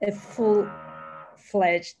 a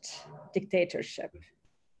full-fledged dictatorship.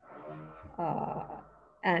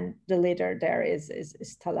 And the leader there is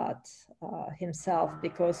Talat himself,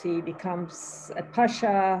 because he becomes a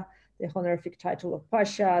Pasha, the honorific title of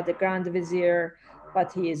Pasha, the Grand Vizier,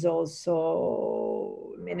 but he is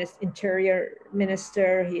also interior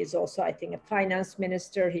minister. He is also, I think, a finance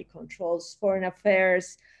minister. He controls foreign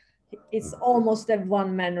affairs. It's almost a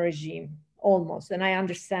one-man regime, almost. And I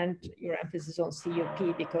understand your emphasis on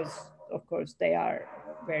CUP because, of course, they are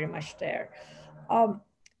very much there.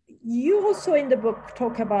 You also in the book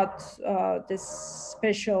talk about this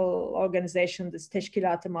special organization, this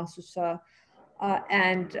Teşkilat-ı Mahsusa,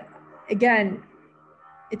 and again,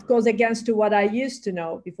 it goes against to what I used to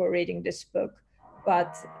know before reading this book,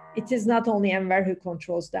 but it is not only Enver who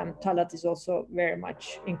controls them, Talat is also very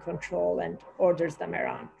much in control and orders them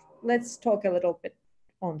around. Let's talk a little bit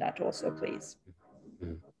on that also, please.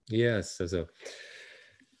 Yes, so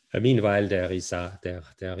meanwhile there is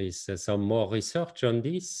some more research on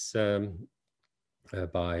this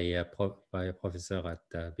by a professor at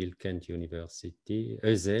Bilkent University,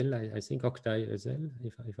 Özel, I think Oktay Özel,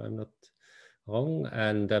 if I'm not wrong,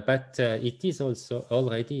 and but it is also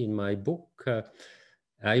already in my book.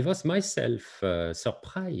 I was myself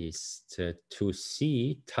surprised to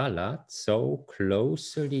see Talat so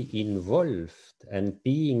closely involved and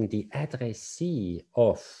being the addressee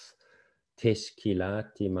of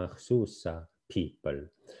Teşkilat-ı Mahsusa people.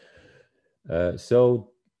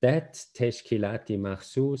 So that Teşkilat-ı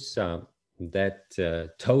Mahsusa that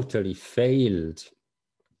totally failed,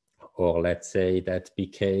 or let's say that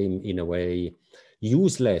became in a way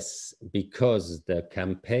useless because the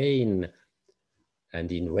campaign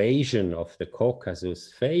and invasion of the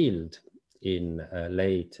Caucasus failed in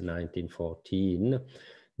late 1914,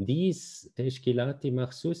 these Teşkilat-ı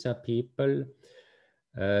Mahsusa people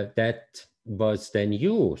that was then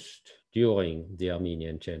used during the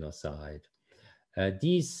Armenian genocide,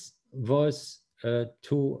 this was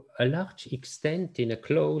to a large extent in a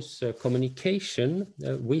close communication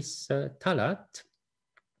with Talat,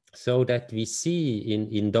 so that we see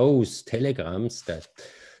in those telegrams that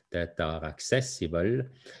are accessible,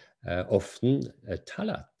 often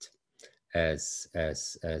Talat as a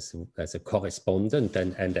correspondent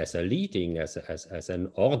and as a leading, as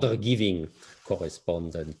an order-giving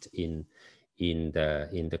correspondent in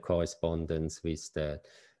the correspondence with the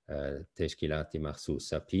Teşkilat-ı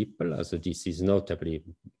Mahsusa people. Also this is notably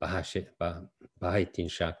Bahattin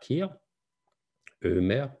Shakir,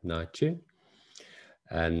 Ömer Naci,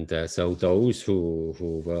 and so those who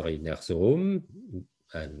were in Erzurum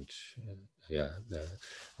and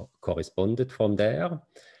corresponded from there.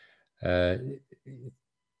 The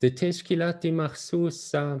Teşkilat-ı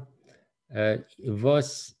Mahsusa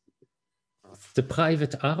was the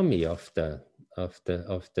private army of the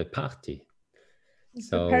party.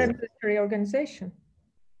 So, a paramilitary organization.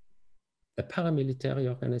 A paramilitary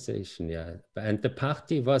organization, yeah. And the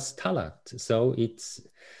party was Talat. So it's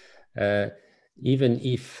even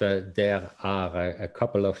if there are a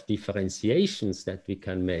couple of differentiations that we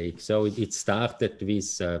can make. So it started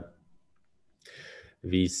with an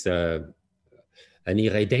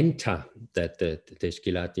irredenta that the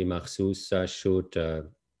Teşkilat-ı Mahsusa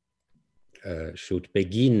should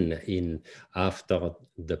begin after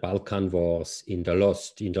the Balkan Wars in the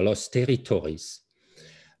lost territories.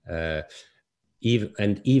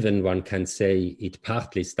 Even one can say it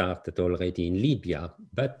partly started already in Libya,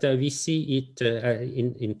 but we see it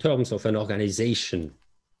in terms of an organization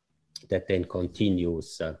that then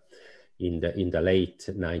continues in the late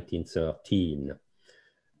 1913.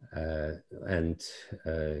 And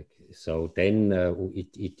so then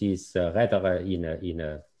it is rather in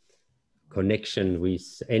a connection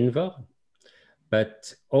with Enver,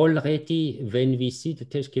 but already when we see the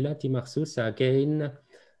Teşkilat-ı Mahsusa again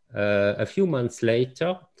a few months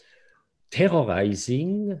later,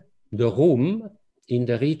 terrorizing the Rum in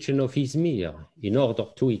the region of Izmir in order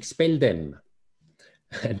to expel them.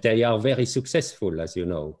 And they are very successful, as you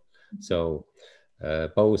know. So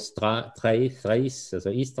both Thrace, so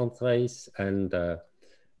Eastern Thrace, and the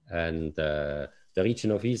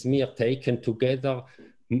region of Izmir taken together,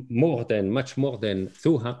 much more than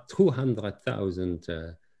 200,000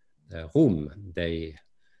 Rum they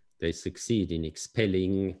succeed in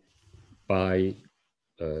expelling by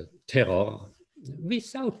terror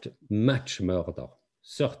without much murder,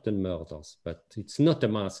 certain murders, but it's not a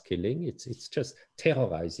mass killing, it's just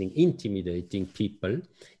terrorizing, intimidating people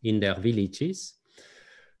in their villages.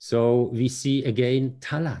 So we see again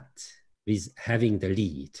Talat with having the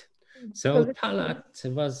lead. So Talat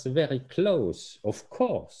was very close, of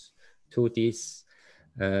course, to this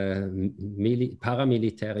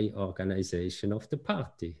paramilitary organization of the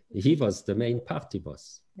party. He was the main party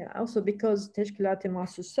boss. Yeah, also because Teşkilat-ı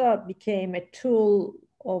Mahsusa became a tool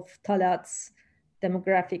of Talat's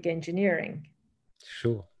demographic engineering.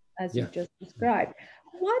 Sure. As you just described.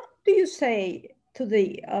 What do you say to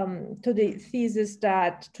the thesis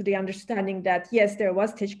that, to the understanding that, yes, there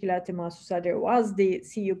was Teşkilat-ı Mahsusa, there was the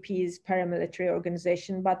CUP's paramilitary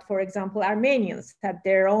organization, but for example, Armenians had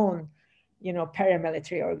their own,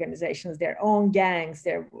 paramilitary organizations, their own gangs.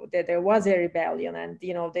 There was a rebellion, and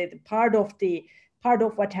part of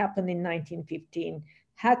what happened in 1915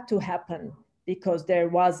 had to happen because there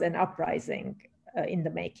was an uprising in the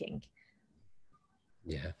making.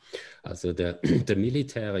 Yeah, also the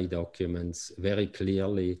military documents very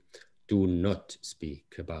clearly do not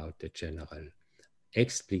speak about the general,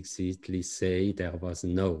 explicitly say there was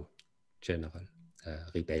no general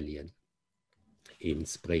rebellion in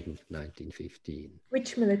spring 1915.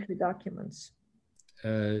 Which military documents?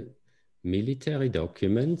 Military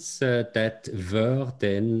documents that were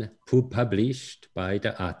then published by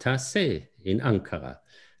the Attaché in Ankara.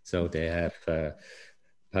 So they have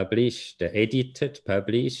published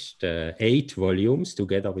 8 volumes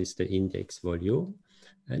together with the index volume,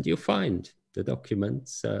 and you find the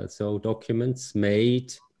documents. So documents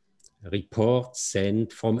made, reports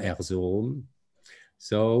sent from Erzurum.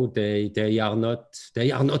 So they are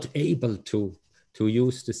not able to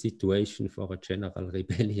use the situation for a general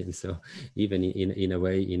rebellion. So even in a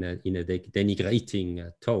way, in a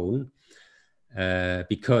denigrating tone,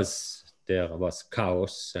 because there was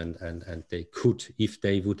chaos, and they could, if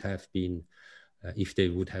they would have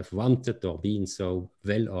wanted or been so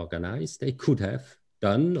well organized, they could have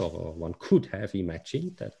done, or one could have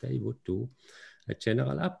imagined that they would do a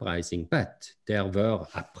general uprising. But there were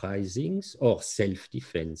uprisings or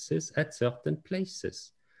self-defenses at certain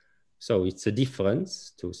places. So it's a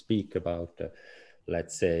difference to speak about,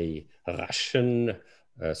 let's say, Russian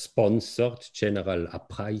sponsored general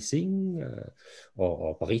uprising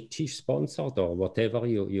or British sponsored, or whatever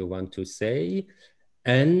you want to say,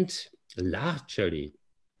 and largely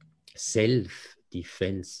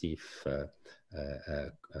self-defensive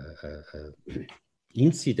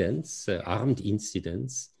incidents, armed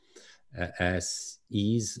incidents, as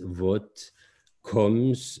is what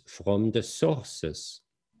comes from the sources.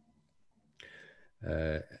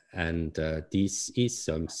 And this is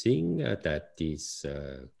something that is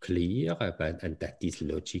clear, and that is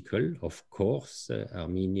logical. Of course,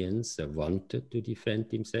 Armenians wanted to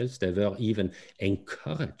defend themselves. They were even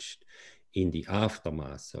encouraged in the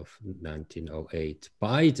aftermath of 1908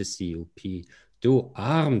 by the CUP to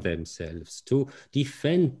arm themselves, to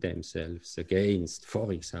defend themselves against,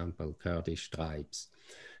 for example, Kurdish tribes.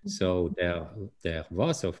 So there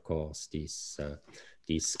was, of course, this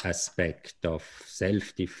aspect of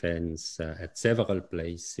self-defense at several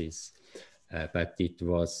places, but it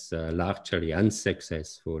was largely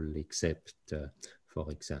unsuccessful, except, for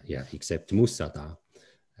example, except Musada,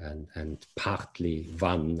 and partly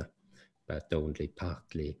won, but only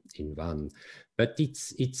partly in one. But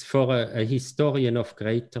it's for a historian of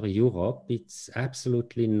Greater Europe, it's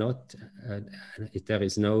absolutely not, there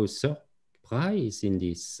is no surprise in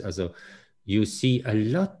this. Also, you see a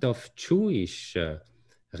lot of Jewish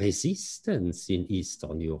resistance in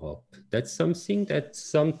Eastern Europe. That's something that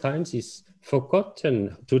sometimes is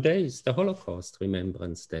forgotten. Today is the Holocaust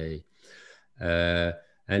Remembrance Day.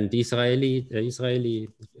 And Israeli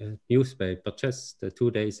newspaper just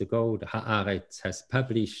 2 days ago, the Haaretz, has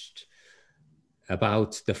published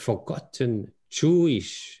about the forgotten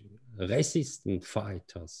Jewish resistant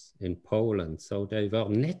fighters in Poland. So there were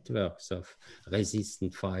networks of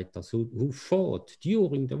resistant fighters who fought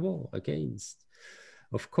during the war against,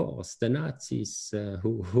 of course, the Nazis,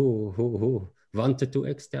 who wanted to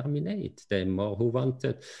exterminate them, or who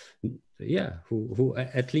wanted, who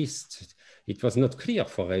at least, it was not clear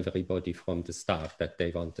for everybody from the start that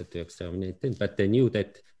they wanted to exterminate them, but they knew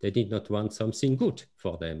that they did not want something good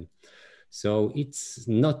for them. So it's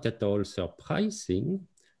not at all surprising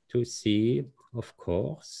to see, of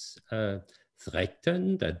course, a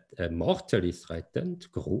mortally threatened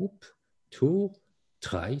group to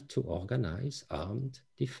try to organize armed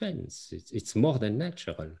defense. It's more than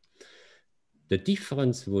natural. The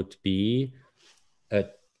difference would be a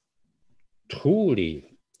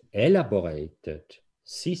truly elaborated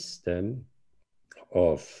system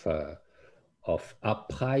of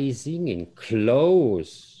uprising in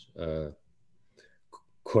close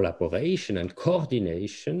collaboration and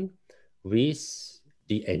coordination with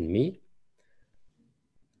the enemy.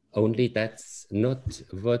 Only that's not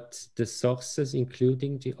what the sources,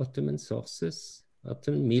 including the Ottoman sources,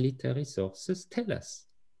 Ottoman military sources, tell us.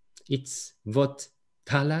 It's what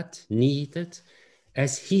Talat needed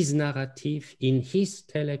as his narrative in his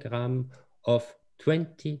telegram of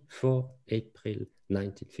 24 April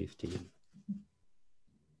 1915.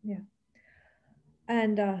 Yeah.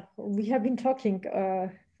 And we have been talking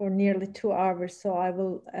for nearly 2 hours, so I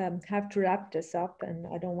will have to wrap this up, and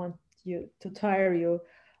I don't want you to tire you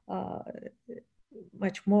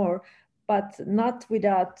much more, but not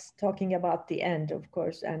without talking about the end, of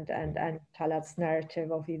course, and Talat's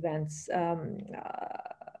narrative of events.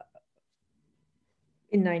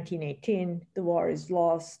 In 1918, the war is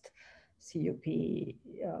lost, CUP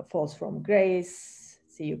falls from grace,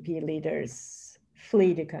 CUP leaders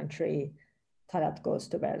flee the country, Talat goes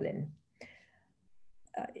to Berlin.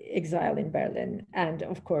 exile in Berlin. And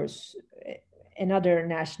of course, another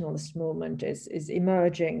nationalist movement is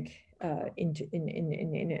emerging in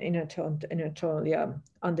Anatolia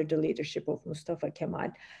under the leadership of Mustafa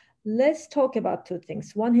Kemal. Let's talk about two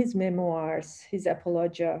things. One, his memoirs, his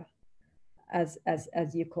apologia, as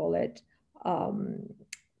you call it.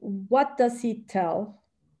 What does he tell?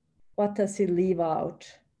 What does he leave out?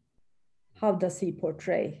 How does he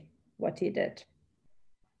portray what he did?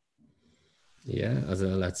 Yeah,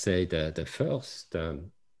 let's say the first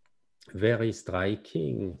very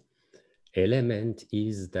striking element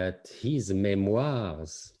is that his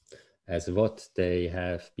memoirs, as what they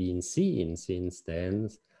have been seen since then,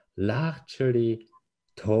 largely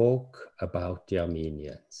talk about the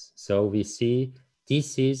Armenians. So we see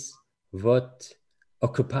this is what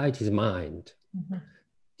occupied his mind. Mm-hmm.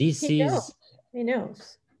 He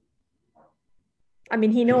knows. I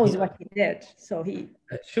mean, he knows what he did, so he...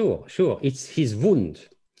 Sure. It's his wound.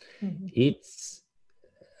 Mm-hmm. It's,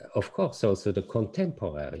 of course, also the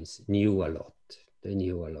contemporaries knew a lot. They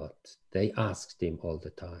knew a lot. They asked him all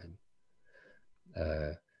the time,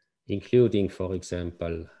 including, for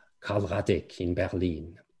example, Karl Radek in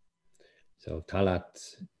Berlin. So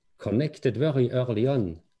Talat connected very early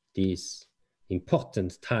on this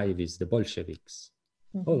important tie with the Bolsheviks.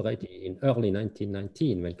 Mm-hmm. Already in early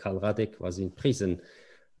 1919, when Karl Radek was in prison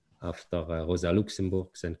after Rosa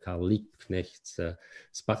Luxemburg's and Karl Liebknecht's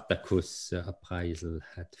Spartacus appraisal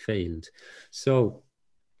had failed. So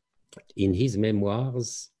in his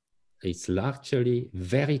memoirs, it's largely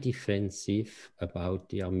very defensive about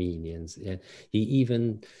the Armenians. He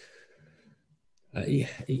even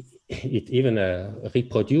it even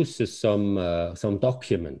reproduces some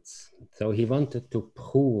documents. So he wanted to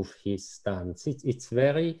prove his stance. It's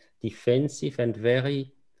very defensive and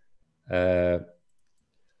very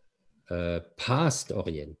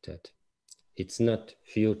past-oriented. It's not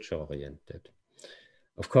future-oriented.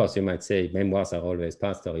 Of course, you might say memoirs are always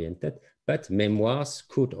past-oriented, but memoirs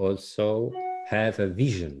could also have a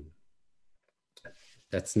vision.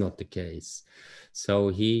 That's not the case. So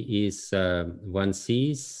he is, one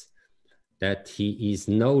sees that he is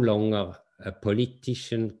no longer a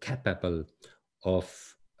politician capable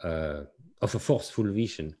of a forceful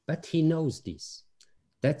vision, but he knows this.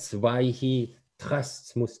 That's why he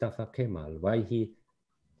trusts Mustafa Kemal, why he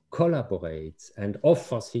collaborates and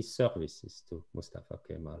offers his services to Mustafa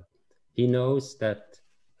Kemal. He knows that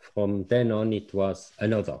from then on it was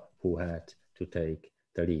another who had to take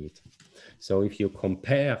the lead. So if you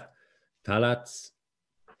compare Talat's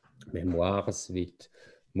memoirs with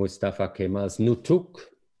Mustafa Kemal's Nutuk,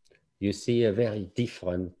 you see a very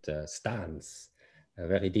different stance, a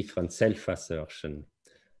very different self-assertion.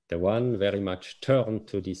 The one very much turned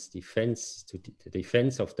to this defense, to the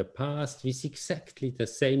defense of the past with exactly the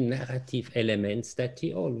same narrative elements that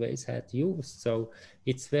he always had used. So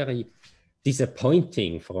it's very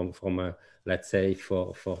disappointing from a, let's say,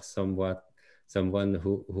 for someone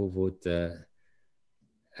who would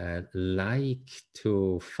like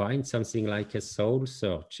to find something like a soul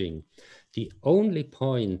searching. The only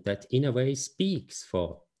point that in a way speaks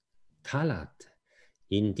for Talat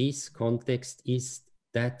in this context is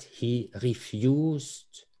that he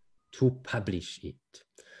refused to publish it.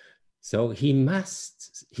 So he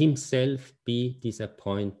must himself be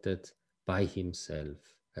disappointed by himself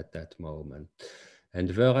at that moment.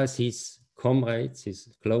 And whereas his comrades, his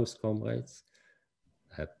close comrades,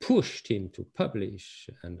 pushed him to publish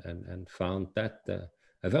and found that a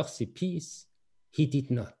worthy piece, he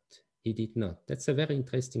did not. He did not. That's a very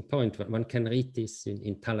interesting point. One can read this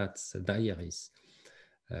in Talat's diaries.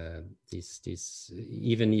 This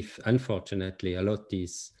even if unfortunately a lot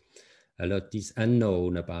is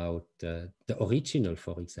unknown about the original,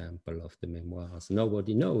 for example, of the memoirs.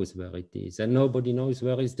 Nobody knows where it is, and nobody knows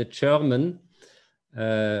where is the German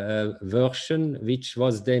version, which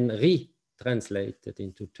was then retranslated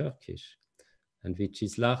into Turkish, and which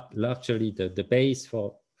is largely the base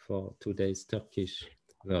for today's Turkish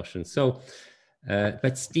version. So.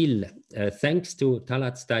 But still, thanks to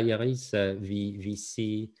Talat's diaries, we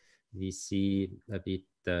see a bit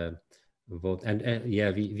what, and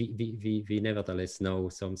we nevertheless know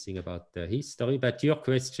something about the history. But your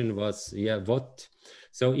question was, what?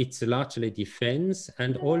 So it's largely defense,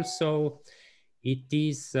 and also it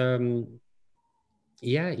is,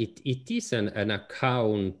 it is an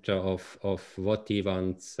account of what he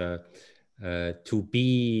wants to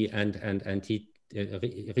be, and he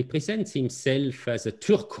represents himself as a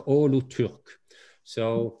Turk Oğlu Türk.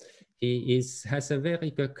 So he has a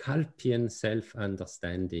very Kalpian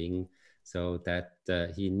self-understanding, so that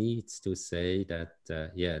he needs to say that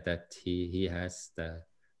that he has the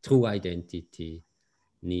true identity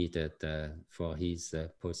needed for his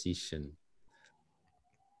position.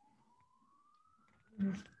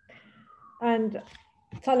 And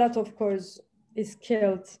Talat, of course, is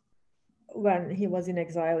killed when he was in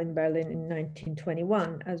exile in Berlin in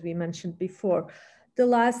 1921, as we mentioned before. The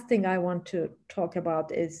last thing I want to talk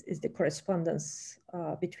about is the correspondence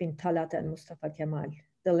between Talat and Mustafa Kemal.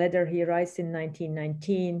 The letter he writes in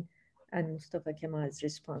 1919 and Mustafa Kemal's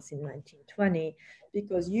response in 1920,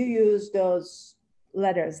 because you use those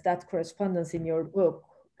letters, that correspondence in your book,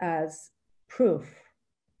 as proof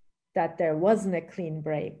that there wasn't a clean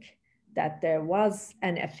break, that there was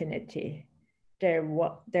an affinity, there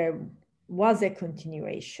was a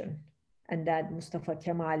continuation, and that Mustafa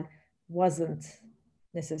Kemal wasn't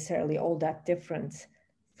necessarily all that different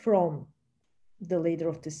from the leader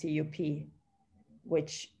of the CUP,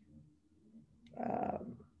 which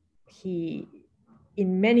he,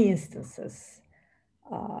 in many instances,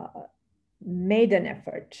 made an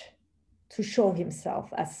effort to show himself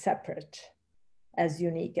as separate, as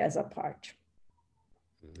unique, as apart.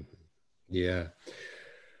 Yeah.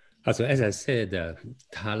 Also, as I said,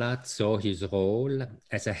 Talat saw his role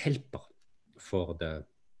as a helper for the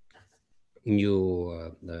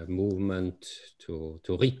new movement to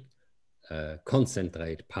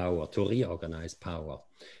concentrate power, to reorganize power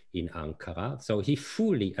in Ankara. So he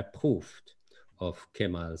fully approved of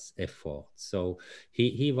Kemal's efforts. So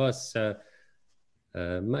he was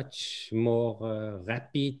much more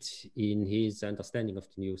rapid in his understanding of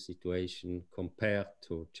the new situation compared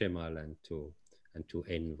to Kemal and to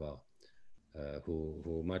Enver,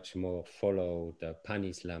 who much more followed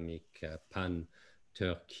pan-Islamic,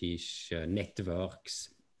 pan-Turkish networks,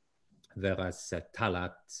 whereas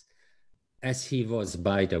Talat, as he was,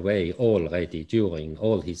 by the way, already during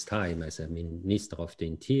all his time as a Minister of the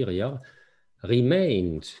Interior,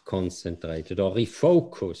 remained concentrated or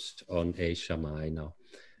refocused on Asia Minor,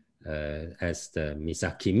 as the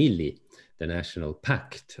Misaki Milli, the National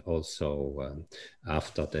Pact, also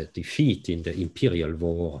after the defeat in the Imperial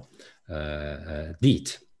War,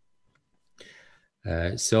 did.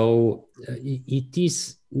 So it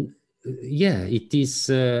is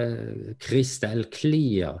crystal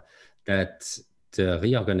clear that the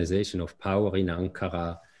reorganization of power in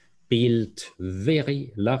Ankara built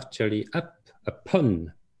very largely up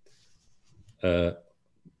upon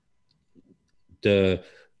the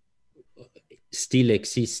still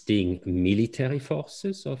existing military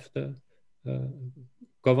forces of the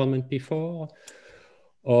government before,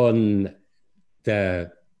 on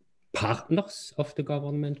the partners of the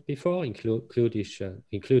government before,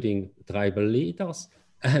 including tribal leaders,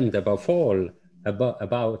 and above all,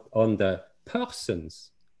 about on the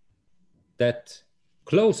persons, that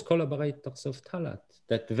close collaborators of Talat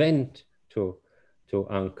that went to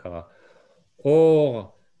Ankara,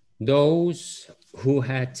 or those who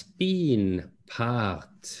had been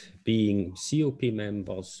being CUP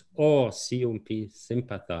members or CUP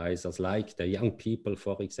sympathizers, like the young people,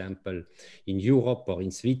 for example, in Europe or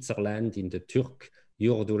in Switzerland, in the Türk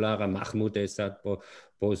Yurdulara, Mahmoud Esad,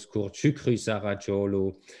 Bozkurt, Şükrü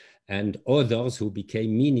Saracoğlu, and others who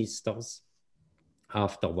became ministers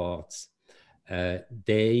afterwards.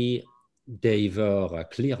 They were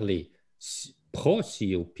clearly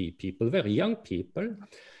pro-CUP people, very young people,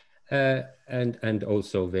 and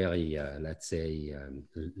also very, let's say,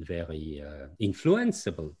 very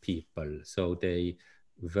influenceable people. So they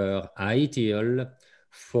were ideal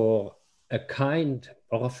for a kind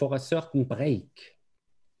or for a certain break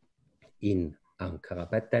in Ankara.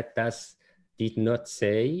 But that did not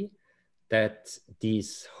say that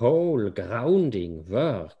this whole grounding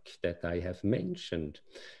work that I have mentioned,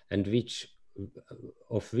 and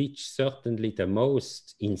of which certainly the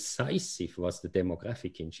most incisive was the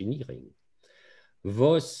demographic engineering,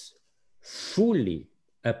 was fully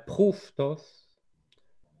approved of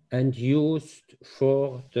and used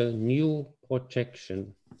for the new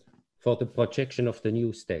projection, for the projection of the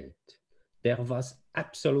new state. There was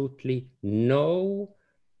absolutely no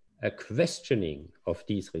questioning of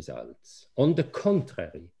these results. On the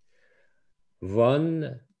contrary,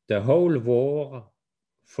 the whole war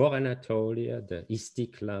for Anatolia, the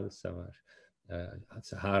Istiklal Savaş,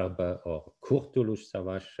 Harb or Kurtuluş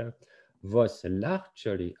Savaşı, was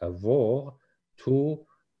largely a war to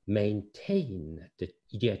maintain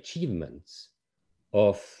the achievements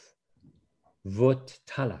of what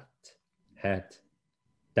Talat had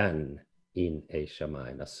done in Asia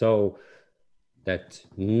Minor, so that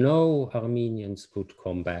no Armenians could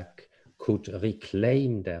come back, could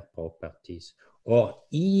reclaim their properties, or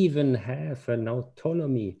even have an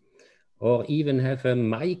autonomy, or even have a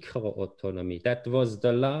micro-autonomy. That was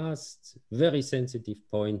the last very sensitive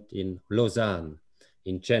point in Lausanne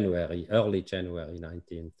in early January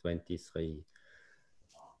 1923.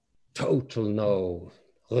 Total no.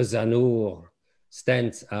 Reza Noor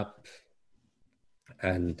stands up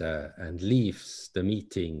and leaves the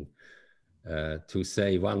meeting to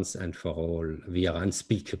say once and for all, we are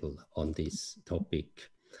unspeakable on this topic.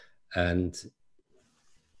 And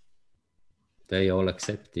they all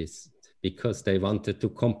accept this because they wanted to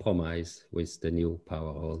compromise with the new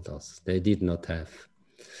power holders. They did not have.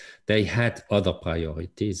 They had other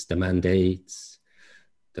priorities, the mandates,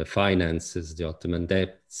 the finances, the Ottoman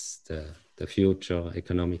debts, the future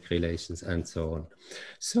economic relations, and so on.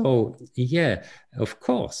 So, yeah, of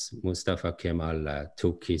course, Mustafa Kemal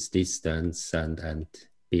took his distance and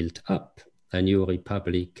built up a new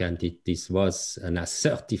republic, and this was an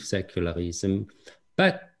assertive secularism,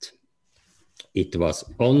 but it was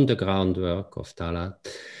on the groundwork of Talat.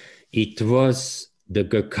 It was the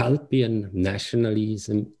Gökalpian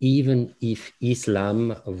nationalism, even if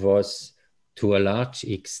Islam was to a large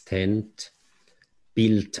extent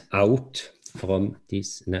built out from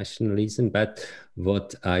this nationalism. But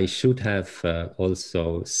what I should have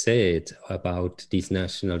also said about this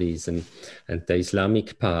nationalism and the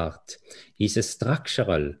Islamic part is a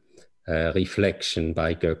structural reflection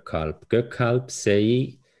by Gökalp. Gökalp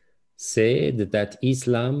said that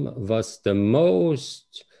Islam was the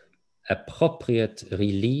most appropriate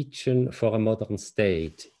religion for a modern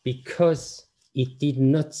state because it did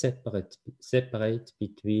not separate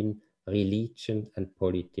between religion and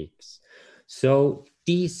politics. So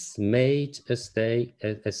this made a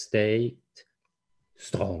state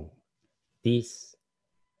strong, this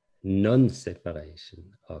non-separation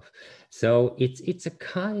of. So it's a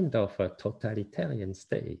kind of a totalitarian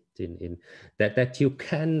state in that you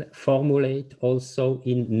can formulate also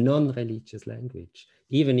in non-religious language,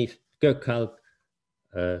 even if Gökalp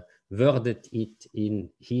worded it in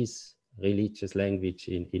his religious language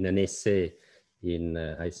in an essay in,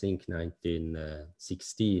 I think,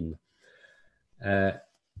 1916.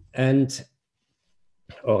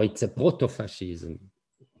 Or it's a proto-fascism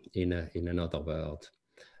in another word.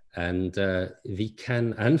 And we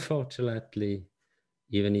can, unfortunately,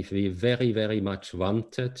 even if we very, very much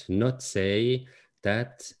wanted, not say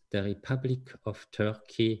that the Republic of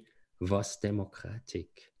Turkey was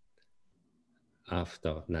democratic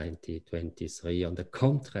after 1923. On the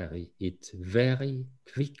contrary, it very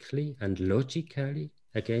quickly and logically,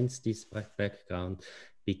 against this background,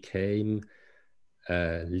 became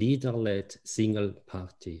a leader-led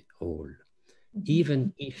single-party rule.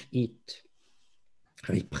 Even if it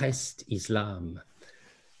repressed Islam,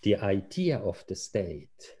 the idea of the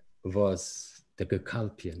state was the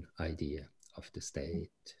Gökalpian idea of the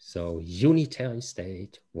state. So unitary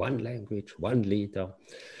state, one language, one leader,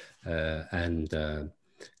 and the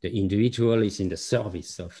individual is in the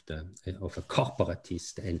service of a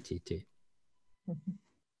corporatist entity.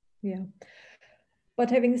 Yeah.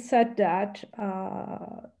 But having said that,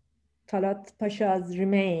 Talat Pasha's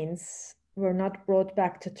remains were not brought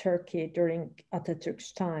back to Turkey during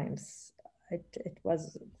Atatürk's times. It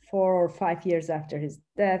was 4 or 5 years after his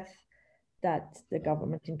death that the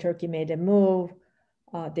government in Turkey made a move.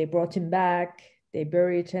 They brought him back, they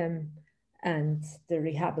buried him, and the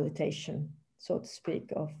rehabilitation, so to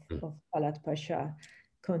speak, of Talat Pasha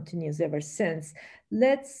continues ever since.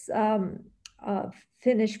 Let's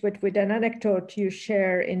finish with an anecdote you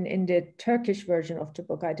share in the Turkish version of the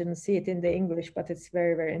book. I didn't see it in the English, but it's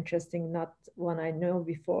very, very interesting. Not one I know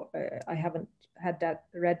before. I haven't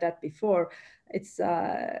read that before. It's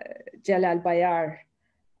Celal Bayar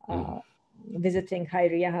visiting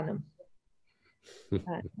Hayriye Hanım.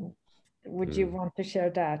 Would you want to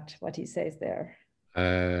share that, what he says there?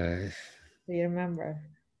 Do you remember?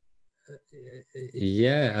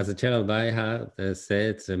 Yeah, as Celal Bayar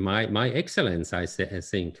said, my excellence, I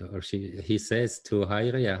think, or he says to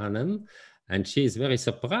Hayriye Hanım, and she is very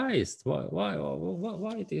surprised.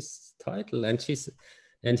 Why this title? And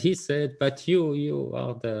he said, but you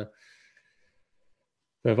are the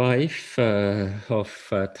wife of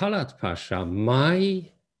Talat Pasha,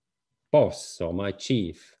 my boss or my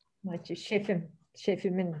chief. My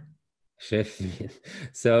şefimin.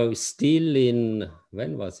 So still in,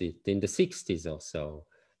 when was it? In the 60s or so,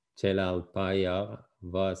 Celal Bayar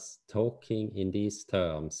was talking in these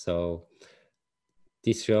terms. So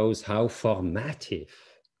this shows how formative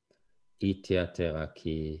İttihat,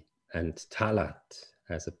 Terakki, and Talat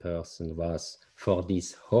as a person was for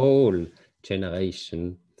this whole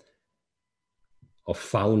generation of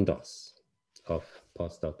founders of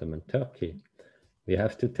post-Ottoman Turkey. We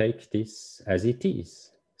have to take this as it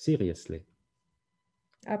is, seriously.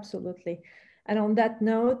 Absolutely. And on that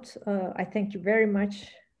note, I thank you very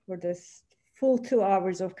much full 2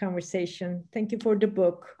 hours of conversation. Thank you for the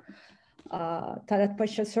book. Talat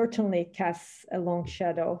Pasha certainly casts a long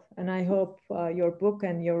shadow, and I hope your book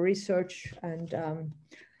and your research and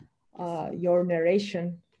your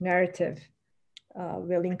narrative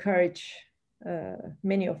will encourage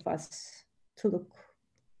many of us to look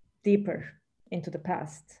deeper into the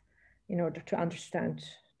past in order to understand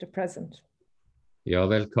the present. You're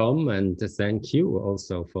welcome, and thank you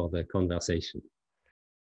also for the conversation.